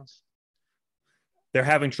girlfriends? They're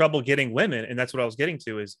having trouble getting women, and that's what I was getting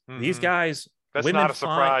to is these Mm-hmm. guys That's not a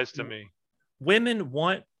surprise to me. women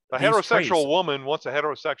want A these traits. heterosexual woman wants a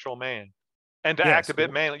heterosexual man, and to act Yes. a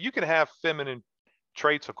bit manly. You can have feminine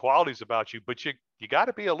traits or qualities about you, but you got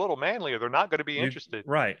to be a little manly, or they're not going to be You're interested.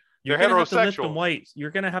 right. You're They're gonna have to lift them heterosexuals, weights.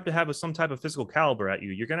 You're gonna have some type of physical caliber at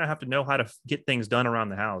you. You're gonna have to know how to get things done around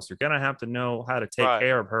the house. You're gonna have to know how to take right?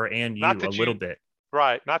 care of her and Not you a that little you, bit.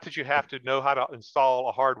 right? Not that you have to know how to install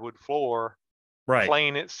a hardwood floor, Right.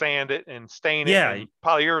 plane it, sand it, and stain it, Yeah, and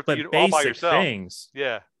polyurethane but you all by basic yourself. things.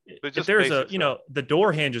 Yeah, but If just there's basic stuff. the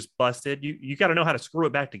door hinge is busted, you got to know how to screw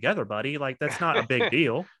it back together, buddy. Like that's not a big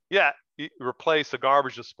deal. Yeah, replace the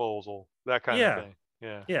garbage disposal, that kind of Yeah. thing.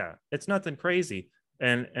 Yeah, Yeah, it's nothing crazy.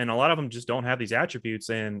 And a lot of them just don't have these attributes,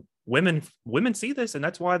 and women see this, and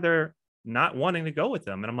that's why they're not wanting to go with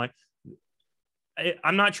them. And I'm like,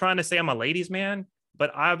 I'm not trying to say I'm a ladies man,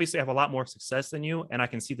 but I obviously have a lot more success than you, and I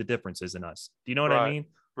can see the differences in us. Do you know what I right, mean?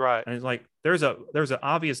 right. And it's like there's an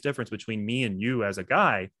obvious difference between me and you as a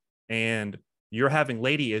guy, and you're having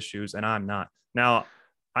lady issues and I'm not. Now,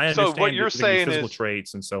 I So what understand you're the saying physical is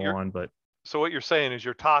traits and so you're on, but so what you're saying is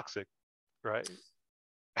you're toxic, right?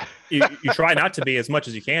 you try not to be as much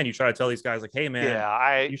as you can. You try to tell these guys like, hey man,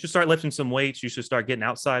 Yeah, you should start lifting some weights. You should start getting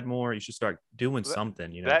outside more. You should start doing that,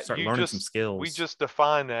 something, that start you learning some just we skills. just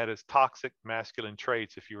define that as toxic masculine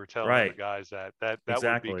traits. If you were telling other Right. guys that would be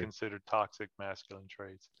Exactly. considered toxic masculine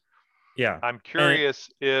traits. Yeah. I'm And curious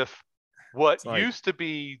if what it's like, used to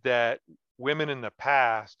be that women in the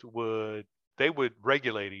past would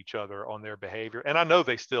regulate each other on their behavior, and I know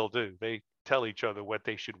they still do. They tell each other what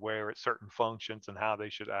they should wear at certain functions and how they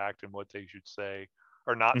should act and what they should say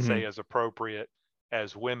or not say mhm, as appropriate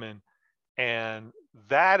as women. And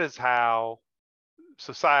that is how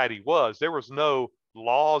society was. There was no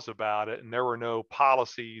laws about it and there were no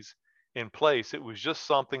policies in place. It was just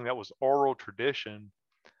something that was oral tradition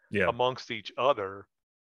yeah. amongst each other.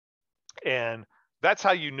 And that's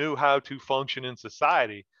how you knew how to function in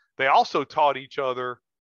society. They also taught each other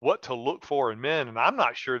what to look for in men. And I'm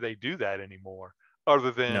not sure they do that anymore, other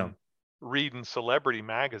No, than reading celebrity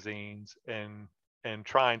magazines and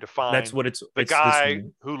trying to that's find what the it's this. guy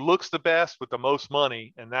who looks the best with the most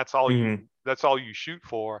money, and Mhm, that's all you shoot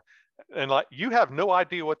for. And like you have no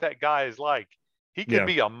idea what that guy is like. He could yeah.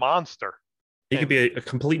 be a monster. He could be And a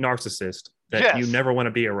complete narcissist that you yes, never want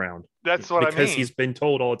to be around that's what I because mean. he's been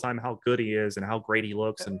told all the time how good he is and how great he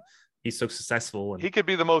looks and he's so successful and He could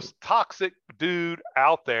be the most toxic dude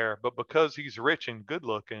out there, but because he's rich and good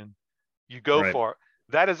looking, you go right. for it.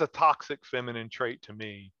 That is a toxic feminine trait to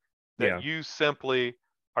me, that Yeah. you simply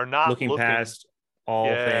are not Looking looking. past all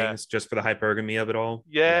Yeah, things just for the hypergamy of it all.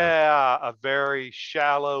 Yeah. yeah, a very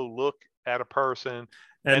shallow look at a person.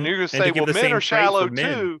 And you're going to And say, to give well, the men same are trait for shallow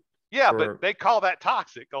men too. Yeah, but for they call that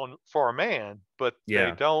toxic on for a man, but they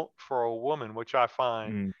yeah. don't for a woman, which I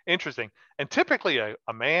find Mm, interesting. And typically a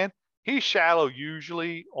man, he's shallow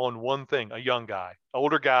usually on one thing, a young guy.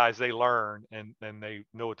 Older guys, they learn and they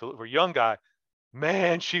know what to look for. A young guy,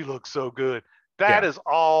 man, she looks so good. That yeah. is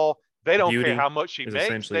all They don't care Beauty how much she is makes. They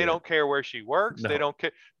essentially it. don't care where she works. They No. don't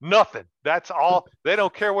care nothing. That's all. They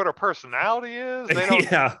don't care what her personality is.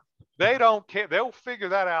 Yeah. They don't care. They'll figure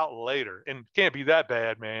that out later. And it can't be that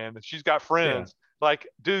bad, man. She's got Yeah. friends. Like,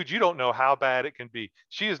 dude, you don't know how bad it can be.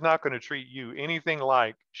 She is not going to treat you anything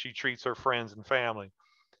like she treats her friends and family. Yeah.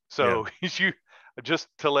 So you, just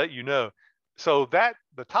to let you know. So that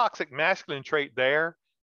the toxic masculine trait there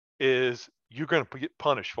is you're going to get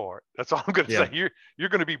punished for it. That's all I'm going to Yeah. say. You're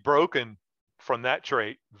going to be broken from that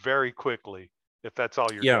trait very quickly if that's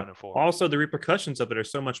all you're Yeah. doing it for. Also, the repercussions of it are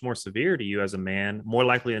so much more severe to you as a man. More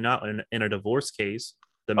likely than not, in a divorce case,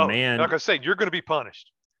 the man like I said, you're going to be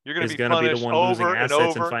punished. You're going to is be going to be the punished one losing over and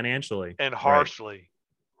assets and over financially. and Right. harshly.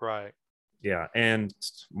 Right. Yeah. And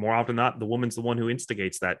more often than not, the woman's the one who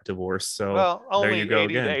instigates that divorce. So well, there only you go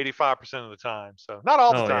 80 again. to 85% of the time. So not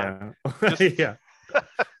all the time. Yeah. Just, yeah.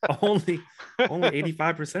 only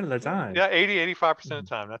 85% of the time. Yeah, 85% of the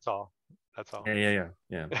time. That's all. That's all. Yeah.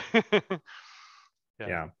 Yeah.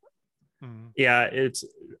 Mm-hmm. Yeah, it's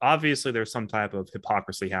obviously there's some type of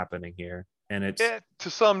hypocrisy happening here, and it's to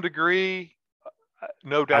some degree,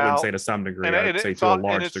 no doubt. I wouldn't say to some degree. I'd say to a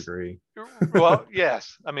large degree. Well,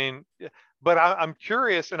 yes. I mean, but I'm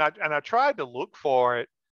curious, and I tried to look for it,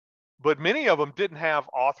 but many of them didn't have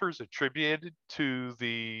authors attributed to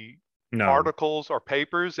the articles or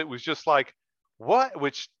papers. It was just like, what?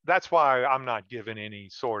 Which that's why I'm not given any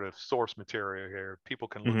sort of source material here. People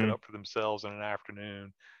can look it up for themselves in an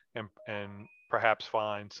afternoon and perhaps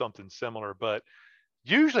find something similar, but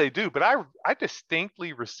usually they do. But I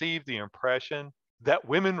distinctly received the impression that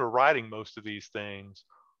women were writing most of these things,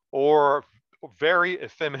 or very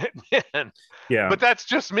effeminate men. Yeah. But that's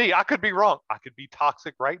just me. I could be wrong. I could be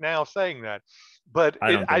toxic right now saying that. But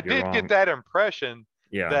I did get that impression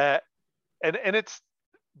that, and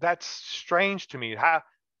that's strange to me.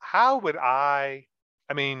 How would I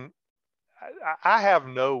mean, I have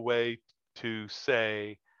no way to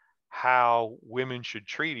say how women should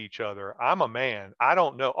treat each other. I'm a man. I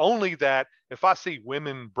don't know. Only that if I see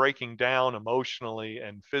women breaking down emotionally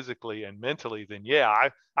and physically and mentally, then yeah,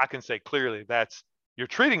 I can say clearly that's you're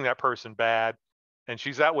treating that person bad, and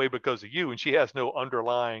she's that way because of you, and she has no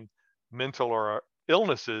underlying mental or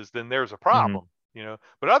illnesses, then there's a problem, you know.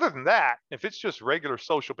 But other than that, if it's just regular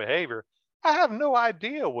social behavior, I have no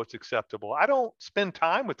idea what's acceptable. I don't spend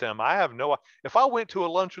time with them. I have no, if I went to a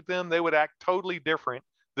lunch with them, they would act totally different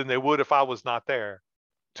than they would if I was not there,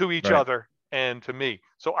 to each other and to me.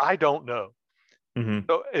 So I don't know.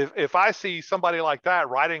 So if I see somebody like that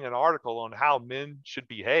writing an article on how men should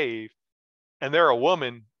behave and they're a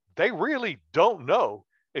woman, they really don't know,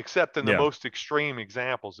 except in the most extreme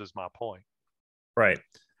examples, is my point. Right.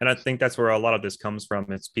 And I think that's where a lot of this comes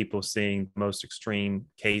from. It's people seeing most extreme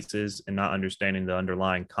cases and not understanding the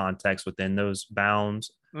underlying context within those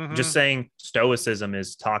bounds. Just saying stoicism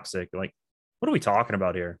is toxic. Like, what are we talking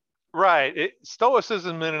about here? Right.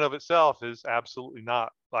 Stoicism in and of itself is absolutely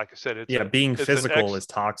not. Like I said, being physical is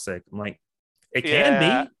toxic. I'm like, it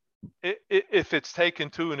can be. If it's taken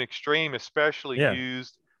to an extreme, especially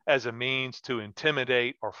used as a means to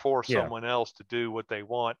intimidate or force someone else to do what they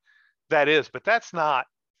want, that is. But that's not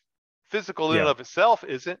physical in and of itself,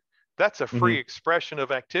 isn't. That's a free expression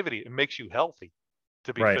of activity. It makes you healthy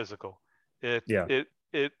to be physical.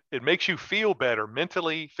 It makes you feel better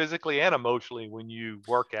mentally, physically, and emotionally when you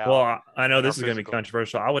work out. Well, I know this is going to be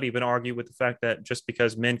controversial. I would even argue with the fact that just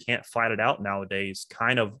because men can't fight it out nowadays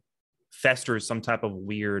kind of festers some type of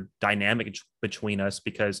weird dynamic between us,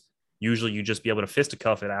 because usually you just be able to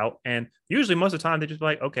fisticuff it out. And usually most of the time they just be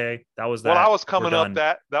like, okay, that was that. Well, I was coming up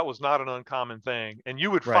that was not an uncommon thing. And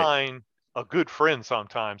you would find a good friend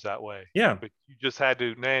sometimes that way. Yeah. But you just had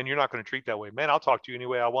to, man, you're not going to treat that way. Man, I'll talk to you any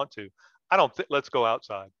way I want to. I don't think, let's go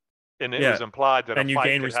outside. And it was implied that you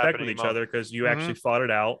gain respect with each other because you actually fought it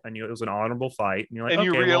out, and it was an honorable fight. And you're like,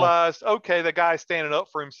 you realized, okay, the guy's standing up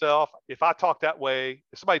for himself. If I talk that way,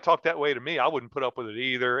 if somebody talked that way to me, I wouldn't put up with it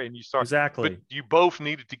either. And you start but you both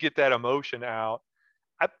needed to get that emotion out.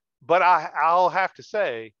 But I'll have to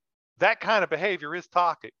say that kind of behavior is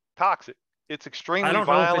toxic. It's extremely violent.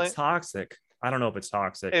 I don't know if it's toxic. I don't know if it's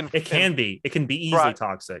toxic. It can be easily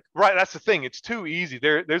toxic. Right. That's the thing. It's too easy.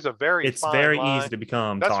 There's a very fine line. Easy to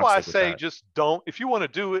become That's toxic. why I say just don't. If you want to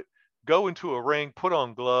do it, go into a ring, put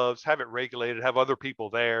on gloves, have it regulated, have other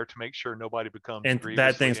people there to make sure nobody becomes. And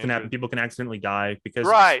bad things can happen. People can accidentally die because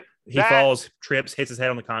he falls, trips, hits his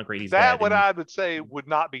head on the concrete. He's dead. What I would say would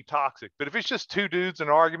not be toxic. But if it's just two dudes in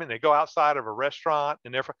an argument, and they go outside of a restaurant,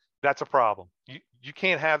 and that's a problem. You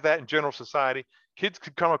can't have that in general society. Kids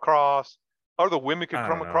could come across. Or the women could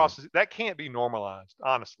come across. That can't be normalized,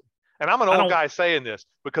 honestly. And I'm an old guy saying this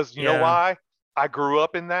because you know why? I grew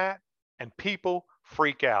up in that, and people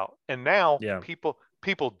freak out. And now Yeah.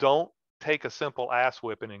 people don't take a simple ass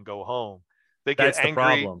whipping and go home. They get That's the angry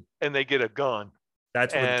problem. and they get a gun.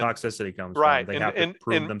 That's where the And toxicity comes from. right, They have to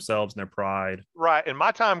prove and themselves and their pride. right. In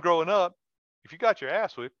my time growing up, if you got your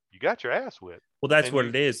ass whipped, you got your ass whipped. Well, that's And what you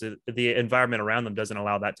it is. The environment around them doesn't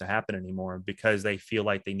allow that to happen anymore because they feel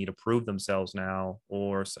like they need to prove themselves now,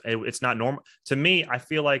 or it's not normal. To me, I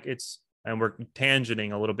feel like it's, and we're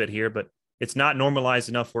tangenting a little bit here, but it's not normalized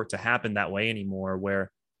enough for it to happen that way anymore,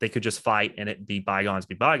 where they could just fight and it be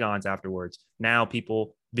bygones afterwards. Now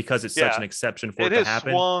people, because it's such yeah, an exception for it it to has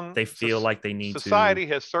happen, swung. they feel like they need to. Society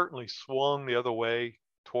has certainly swung the other way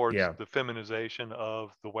towards Yeah, the feminization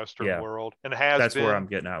of the Western yeah, world, and it has that's where been I'm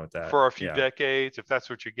getting at with that. for a few Yeah. decades. If that's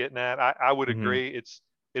what you're getting at, I would Hmm. agree.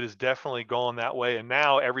 It has definitely gone that way, and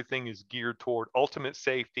now everything is geared toward ultimate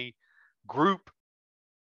safety, group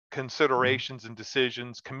Hmm. considerations and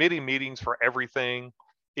decisions, committee meetings for everything,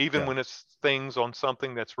 even Yeah. when it's things on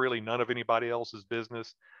something that's really none of anybody else's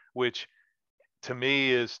business, which to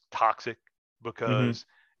me is toxic Hmm. because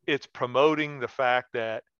it's promoting the fact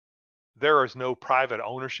that there is no private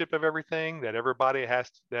ownership of everything, that everybody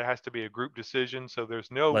there has to be a group decision. So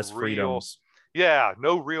there's no Less real, freedoms. yeah,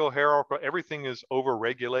 no real hierarchical. Everything is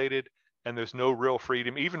overregulated and there's no real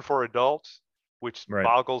freedom, even for adults, which Right.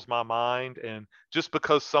 boggles my mind. And just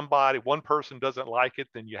because one person doesn't like it,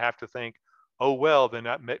 then you have to think, oh, well, then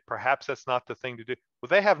perhaps that's not the thing to do. Well,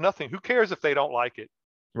 they have nothing. Who cares if they don't like it?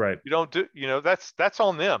 Right. You don't do, that's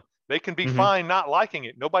on them. They can be Hmm. fine not liking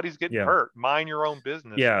it. Nobody's getting Yeah. hurt. Mind your own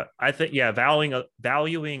business. Yeah, I think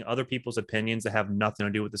valuing other people's opinions that have nothing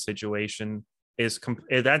to do with the situation is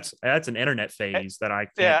that's an internet phase that I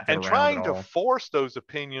Yeah, can't get and around at trying to all. force those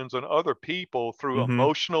opinions on other people through Hmm.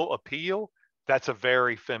 emotional appeal, that's a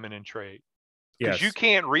very feminine trait. Because you Yes,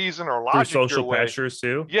 can't reason or through logic your social way. pressures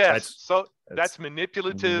too. Yes, That's so that's that's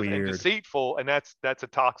manipulative and weird. deceitful, and that's a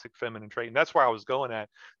toxic feminine trait. And that's where I was going at.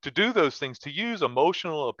 To do those things, to use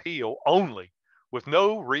emotional appeal only with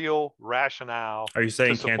no real rationale Are you to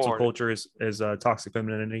saying cancel support it. culture is toxic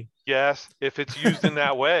femininity? Yes, if it's used in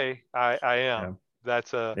that way, I Yeah, am.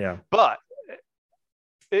 That's a yeah. but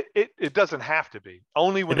it doesn't have to be.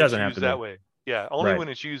 Only It when it's doesn't have to used be. that way. Yeah, only Right. when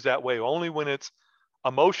it's used that way. Only when it's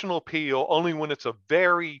emotional appeal. Only when it's a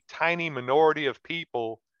very tiny minority of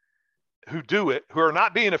people who do it, who are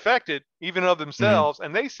not being affected even of Hmm. themselves,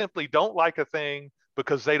 and they simply don't like a thing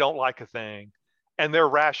because they don't like a thing, and their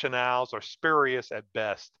rationales are spurious at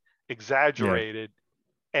best, Yeah. exaggerated,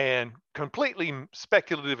 and completely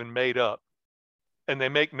speculative and made up, and they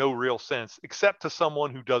make no real sense except to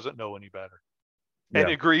someone who doesn't know any better and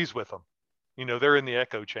Yeah. agrees with them. They're in the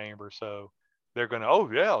echo chamber, so they're going to, oh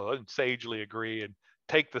yeah, and sagely agree and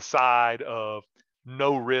take the side of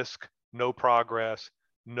no risk, no progress,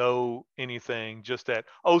 no anything. Just that,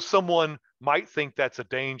 oh, someone might think that's a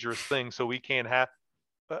dangerous thing, so we can't have.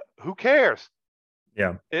 Who cares?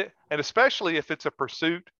 Yeah. And especially if it's a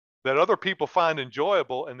pursuit that other people find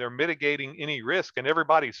enjoyable and they're mitigating any risk, and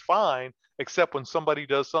everybody's fine except when somebody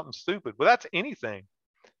does something stupid. Well, that's anything.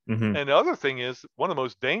 Hmm. And the other thing is, one of the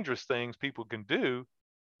most dangerous things people can do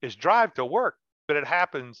is drive to work, but it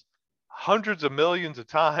happens hundreds of millions of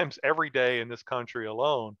times every day in this country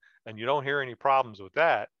alone, and you don't hear any problems with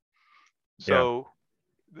that. Yeah. So,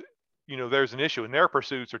 there's an issue, and their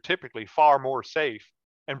pursuits are typically far more safe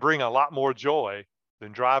and bring a lot more joy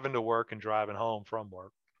than driving to work and driving home from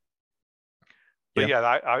work. But Yeah.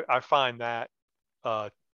 yeah, I find that, uh,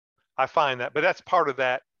 but that's part of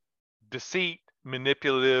that deceit,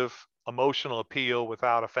 manipulative, emotional appeal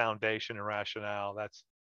without a foundation and rationale. That's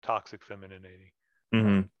toxic femininity,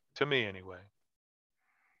 Hmm. to me anyway.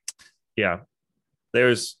 Yeah.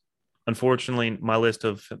 There's unfortunately my list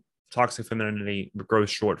of toxic femininity grows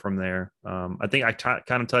short from there. I think I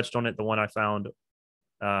kind of touched on it. The one I found,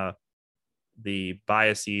 uh, the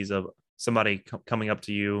biases of somebody coming up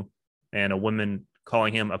to you and a woman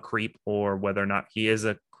calling him a creep, or whether or not he is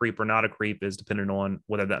a creep or not a creep, is dependent on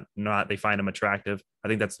whether that not they find him attractive. I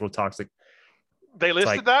think that's a little toxic. They It's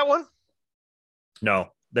listed like, that one? no,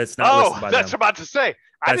 that's not listed Oh, by that's them. about to say.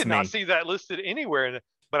 I That's did not me. see that listed anywhere,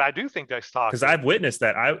 but I do think that's Because toxic. I've witnessed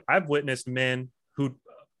that. I've witnessed men who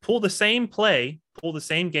pull the same play, pull the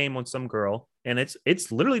same game on some girl, and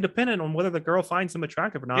it's literally dependent on whether the girl finds them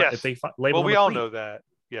attractive or not. If Yes. they Well, label him we a all creep, know that.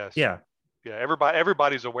 Yes. yeah, Yeah.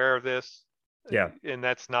 Everybody's aware of this, yeah, and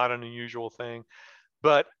that's not an unusual thing.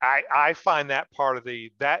 But I find that part of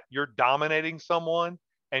that you're dominating someone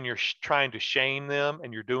and you're trying to shame them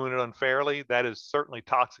and you're doing it unfairly. That is certainly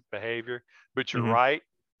toxic behavior. But you're mm-hmm, right,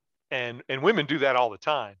 and women do that all the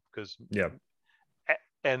time because yeah,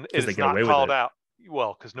 and because they it's get not away with called it, out.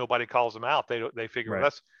 Well, because nobody calls them out. They figure, well,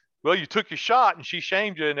 right? well, you took your shot and she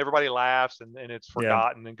shamed you, and everybody laughs, and it's Yeah.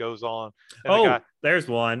 forgotten and goes on. And the Oh, guy, there's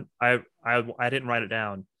one. I didn't write it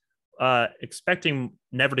down. Expecting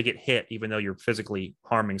never to get hit, even though you're physically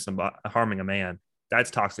harming a man. That's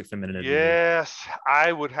toxic femininity to me. yes,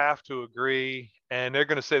 I would have to agree. And they're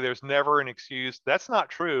going to say there's never an excuse. That's not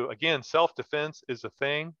true. Again, self-defense is a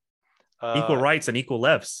thing. Equal Uh, rights and equal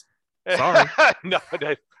lefts. Sorry. no,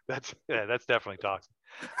 that's definitely toxic.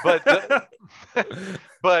 But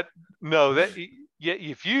but no, that yeah,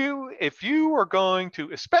 if you are going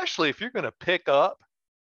to, especially if you're going to pick up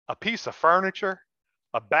a piece of furniture,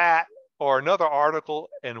 a bat, or another article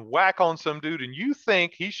and whack on some dude, and you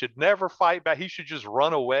think he should never fight back, he should just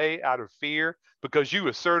run away out of fear because you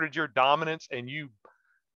asserted your dominance and you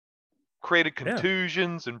created Yeah.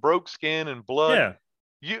 contusions and broke skin and blood. Yeah.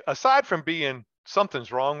 You, aside from being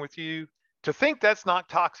something's wrong with you, to think that's not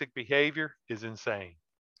toxic behavior is insane.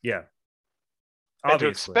 Yeah. And to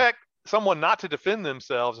Obviously. expect someone not to defend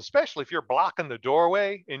themselves, especially if you're blocking the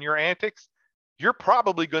doorway in your antics, you're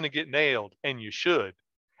probably going to get nailed, and you should.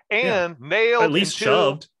 Yeah. And At nailed least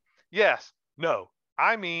until, shoved. yes, no,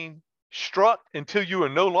 I mean, struck until you are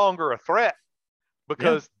no longer a threat, Yeah.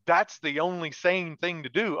 because that's the only sane thing to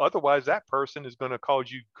do. Otherwise, that person is going to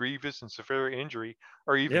cause you grievous and severe injury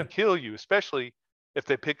or even Yeah. kill you, especially if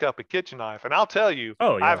they pick up a kitchen knife. And I'll tell you,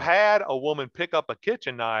 Oh I've yeah. had a woman pick up a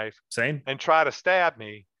kitchen knife Same. and try to stab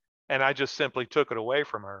me, and I just simply took it away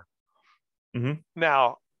from her. Mm-hmm.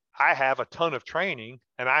 Now, I have a ton of training,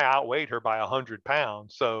 and I outweighed her by 100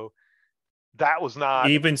 pounds. So that was not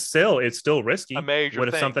Even still, it's still a risky. major What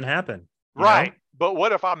if thing. something happened? You Right. know, But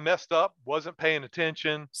what if I messed up, wasn't paying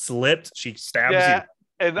attention? slipped, she stabs Yeah. you.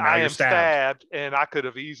 And Now I you're am stabbed. stabbed, and I could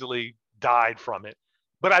have easily died from it.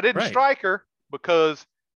 But I didn't Right. strike her because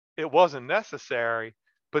it wasn't necessary.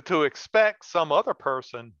 But to expect some other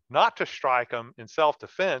person not to strike them in self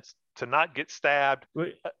defense, to not get stabbed,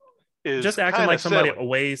 is Just acting kind like of somebody silly.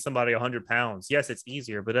 weighs somebody 100 pounds. Yes, it's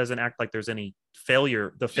easier, but it doesn't act like there's any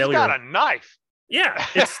failure. The She's got failure. a knife. Yeah,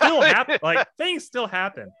 it's still happen. Like things still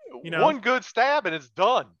happen. You know. One good stab and it's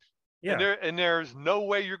done. And Yeah. there's no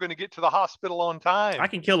way you're going to get to the hospital on I time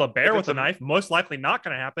can kill a if bear with it's a a. knife. Most likely not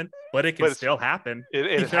going to happen, but it can But it's still happen. it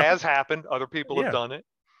You know? has happened. Other people have Yeah. done it.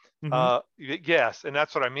 Mm-hmm. Yes, and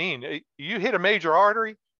that's what I mean. You hit a major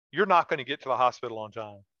artery, you're not going to get to the hospital on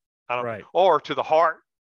time. I don't, Right. or to the heart.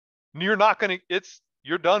 You're not going to.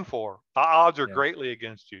 You're done for. The odds are Yeah. greatly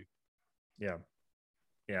against you. Yeah.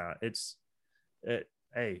 Yeah.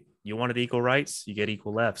 Hey, you wanted equal rights, you get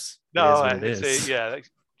equal lefts. It is No, what it it's is. yeah.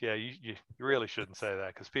 You really shouldn't say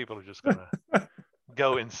that, because people are just going to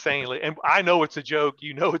go insanely. And I know it's a joke.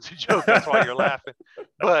 You know it's a joke. That's why you're laughing.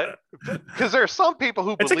 But because there are some people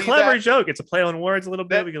who It's a believe clever that. joke. It's a play on words a little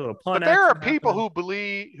bit. That, We get a little pun but there are action people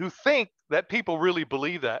happening. who think that people really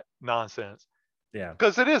believe that nonsense, Yeah.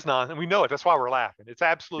 because it is nonsense. We know it. That's why we're laughing. It's Yeah.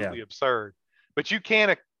 absolutely absurd. But you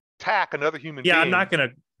can't attack another human Yeah. being.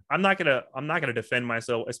 I'm not gonna defend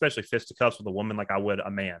myself, especially fisticuffs with a woman like I would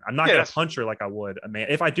a man. I'm not Yeah, gonna punch her like I would a man.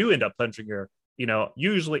 If I do end up punching her,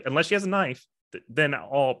 usually unless she has a knife, then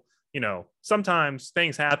sometimes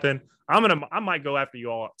things happen. I might go after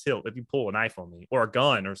you all at tilt if you pull a knife on me or a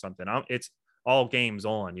gun or something. It's all games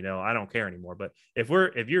on. I don't care anymore. But if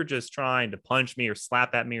you're just trying to punch me or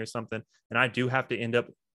slap at me or something, and I do have to end up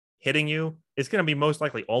hitting you, it's gonna be most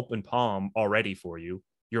likely open palm already for you.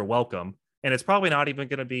 You're welcome. And it's probably not even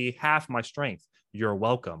going to be half my strength. You're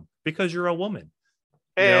welcome, because you're a woman.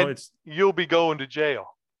 and It's you'll be going to jail,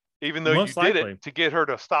 even though you most did it likely. to get her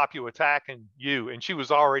to stop you attacking you, and she was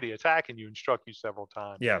already attacking you and struck you several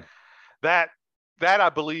times. Yeah. That I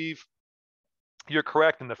believe you're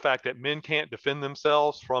correct in the fact that men can't defend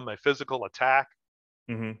themselves from a physical attack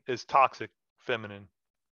Mm-hmm. is toxic feminine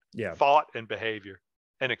Yeah. thought and behavior,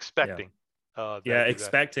 and Yeah. expecting. Yeah. That.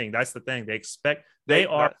 Expecting. That's the thing. They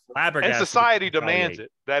are Not, and flabbergasted. society demands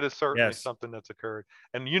it. That is certainly Yes. something that's occurred.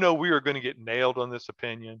 And we are going to get nailed on this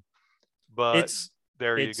opinion, but It's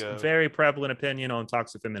there you it's go. very prevalent opinion on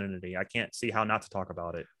toxic femininity. I can't see how not to talk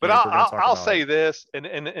about it. But If we're going to talk I'll about say it. this, and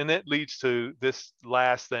it leads to this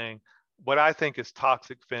last thing. What I think is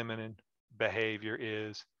toxic feminine behavior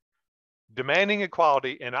is demanding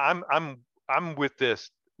equality, and I'm with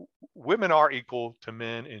this. Women are equal to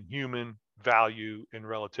men in human value and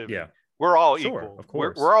relativity. Yeah. We're all Sure. equal. Of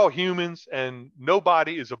course. We're all humans, and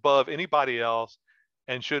nobody is above anybody else,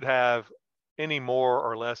 and should have any more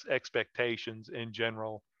or less expectations in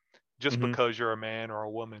general, just Mm-hmm. because you're a man or a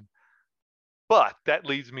woman. But that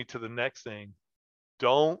leads me to the next thing.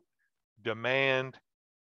 Don't demand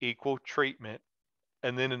equal treatment,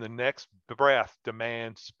 and then in the next breath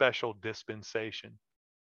demand special dispensation.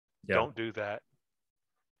 Yeah. Don't do that.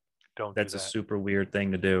 Don't That's do a that. super weird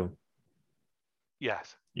thing to do.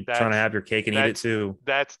 Yes. You're trying to have your cake and eat it too.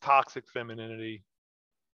 That's toxic femininity,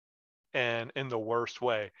 and in the worst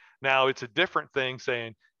way. Now, it's a different thing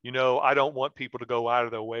saying, I don't want people to go out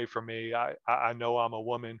of their way for me. I know I'm a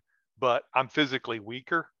woman, but I'm physically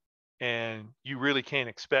weaker, and you really can't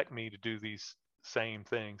expect me to do these same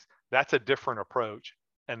things. That's a different approach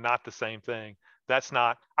and not the same thing. That's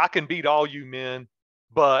not, I can beat all you men,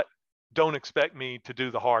 but don't expect me to do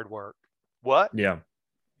the hard work. What? Yeah.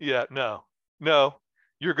 Yeah, no.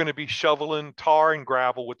 You're going to be shoveling tar and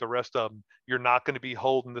gravel with the rest of them. You're not going to be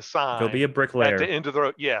holding the Go sign be a at the bricklayer. end of the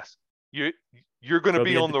road. Yes, you're going to Go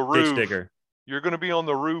be be a on the ditch roof. digger. You're going to be on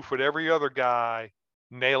the roof with every other guy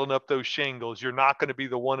nailing up those shingles. You're not going to be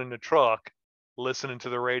the one in the truck listening to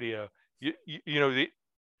the radio.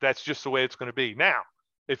 That's just the way it's going to be. Now,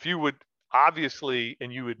 if you would obviously,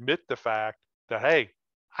 and you admit the fact that, hey,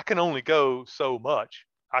 I can only go so much.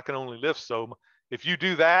 I can only lift so much. If you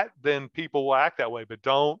do that, then people will act that way. But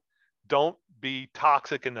don't be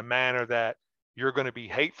toxic in the manner that you're going to be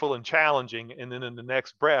hateful and challenging, and then in the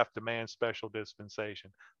next breath demand special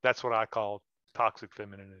dispensation. That's what I call toxic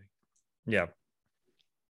femininity. Yeah.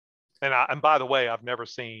 And by the way, I've never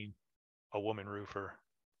seen a woman roofer.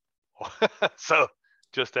 So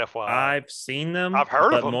just FYI. I've seen them. I've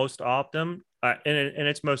heard of but them. most often, and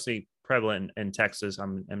it's mostly prevalent in Texas.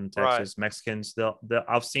 I'm in Texas. Right. Mexicans,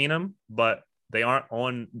 I've seen them, but they aren't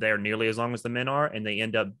on there nearly as long as the men are, and they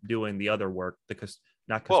end up doing the other work because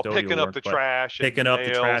not custodial picking up work, the trash, picking up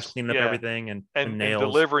the trash, cleaning up everything, and nails,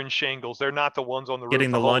 and delivering shingles. They're not the ones on the roof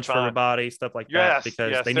getting the whole lunch time. for everybody, stuff like that,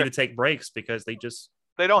 because they need to take breaks because they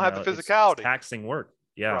don't have the physicality. It's taxing work.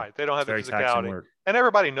 Yeah, right. They don't have the physicality, and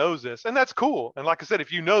everybody knows this, and that's cool. And like I said,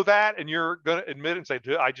 if you know that, and you're going to admit it and say,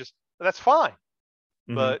 that's fine.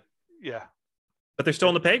 Mm-hmm. But yeah. But they're still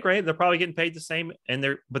in the pay grade. They're probably getting paid the same,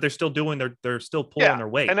 but they're still doing they're still pulling their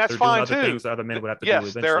weight. And that's they're fine doing other things that other men would have to do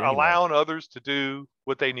eventually. They're allowing others to do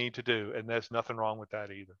what they need to do, and there's nothing wrong with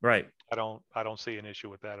that either. Right. I don't see an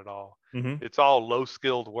issue with that at all. Mm-hmm. It's all low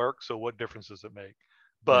skilled work, so what difference does it make?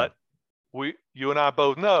 But you and I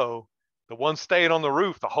both know the ones staying on the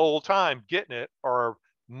roof the whole time getting it are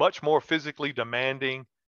much more physically demanding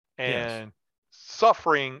and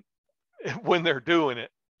suffering when they're doing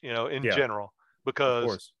it, in general,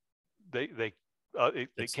 because it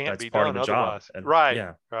can't be done otherwise. Right.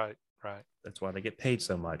 Yeah. Right. That's why they get paid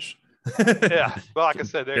so much. Yeah. Well, like I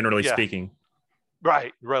said, generally speaking.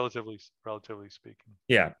 Right. Relatively speaking.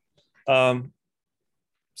 Yeah.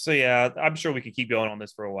 So yeah, I'm sure we could keep going on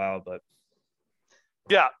this for a while, but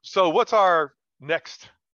yeah. So what's our next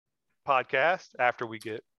podcast after we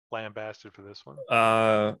get lambasted for this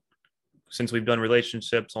one? Since we've done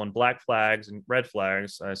relationships on black flags and red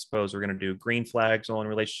flags, I suppose we're going to do green flags on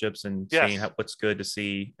relationships and seeing what's good to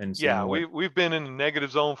see. And we've been in the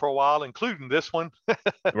negative zone for a while, including this one,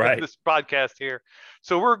 right? This podcast here.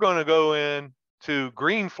 So we're going to go in to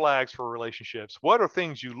green flags for relationships. What are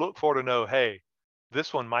things you look for to know, hey,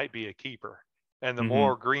 this one might be a keeper? And the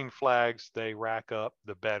more green flags they rack up,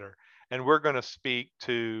 the better. And we're going to speak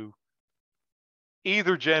to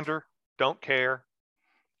either gender, don't care.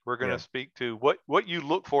 We're going to speak to what you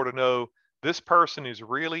look for to know this person is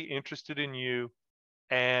really interested in you,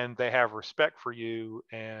 and they have respect for you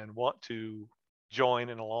and want to join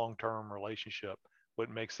in a long-term relationship, what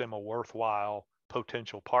makes them a worthwhile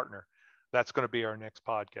potential partner. That's going to be our next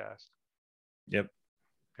podcast. Yep.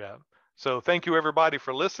 Yeah. So thank you, everybody,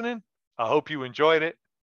 for listening. I hope you enjoyed it,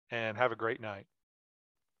 and have a great night.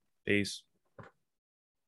 Peace.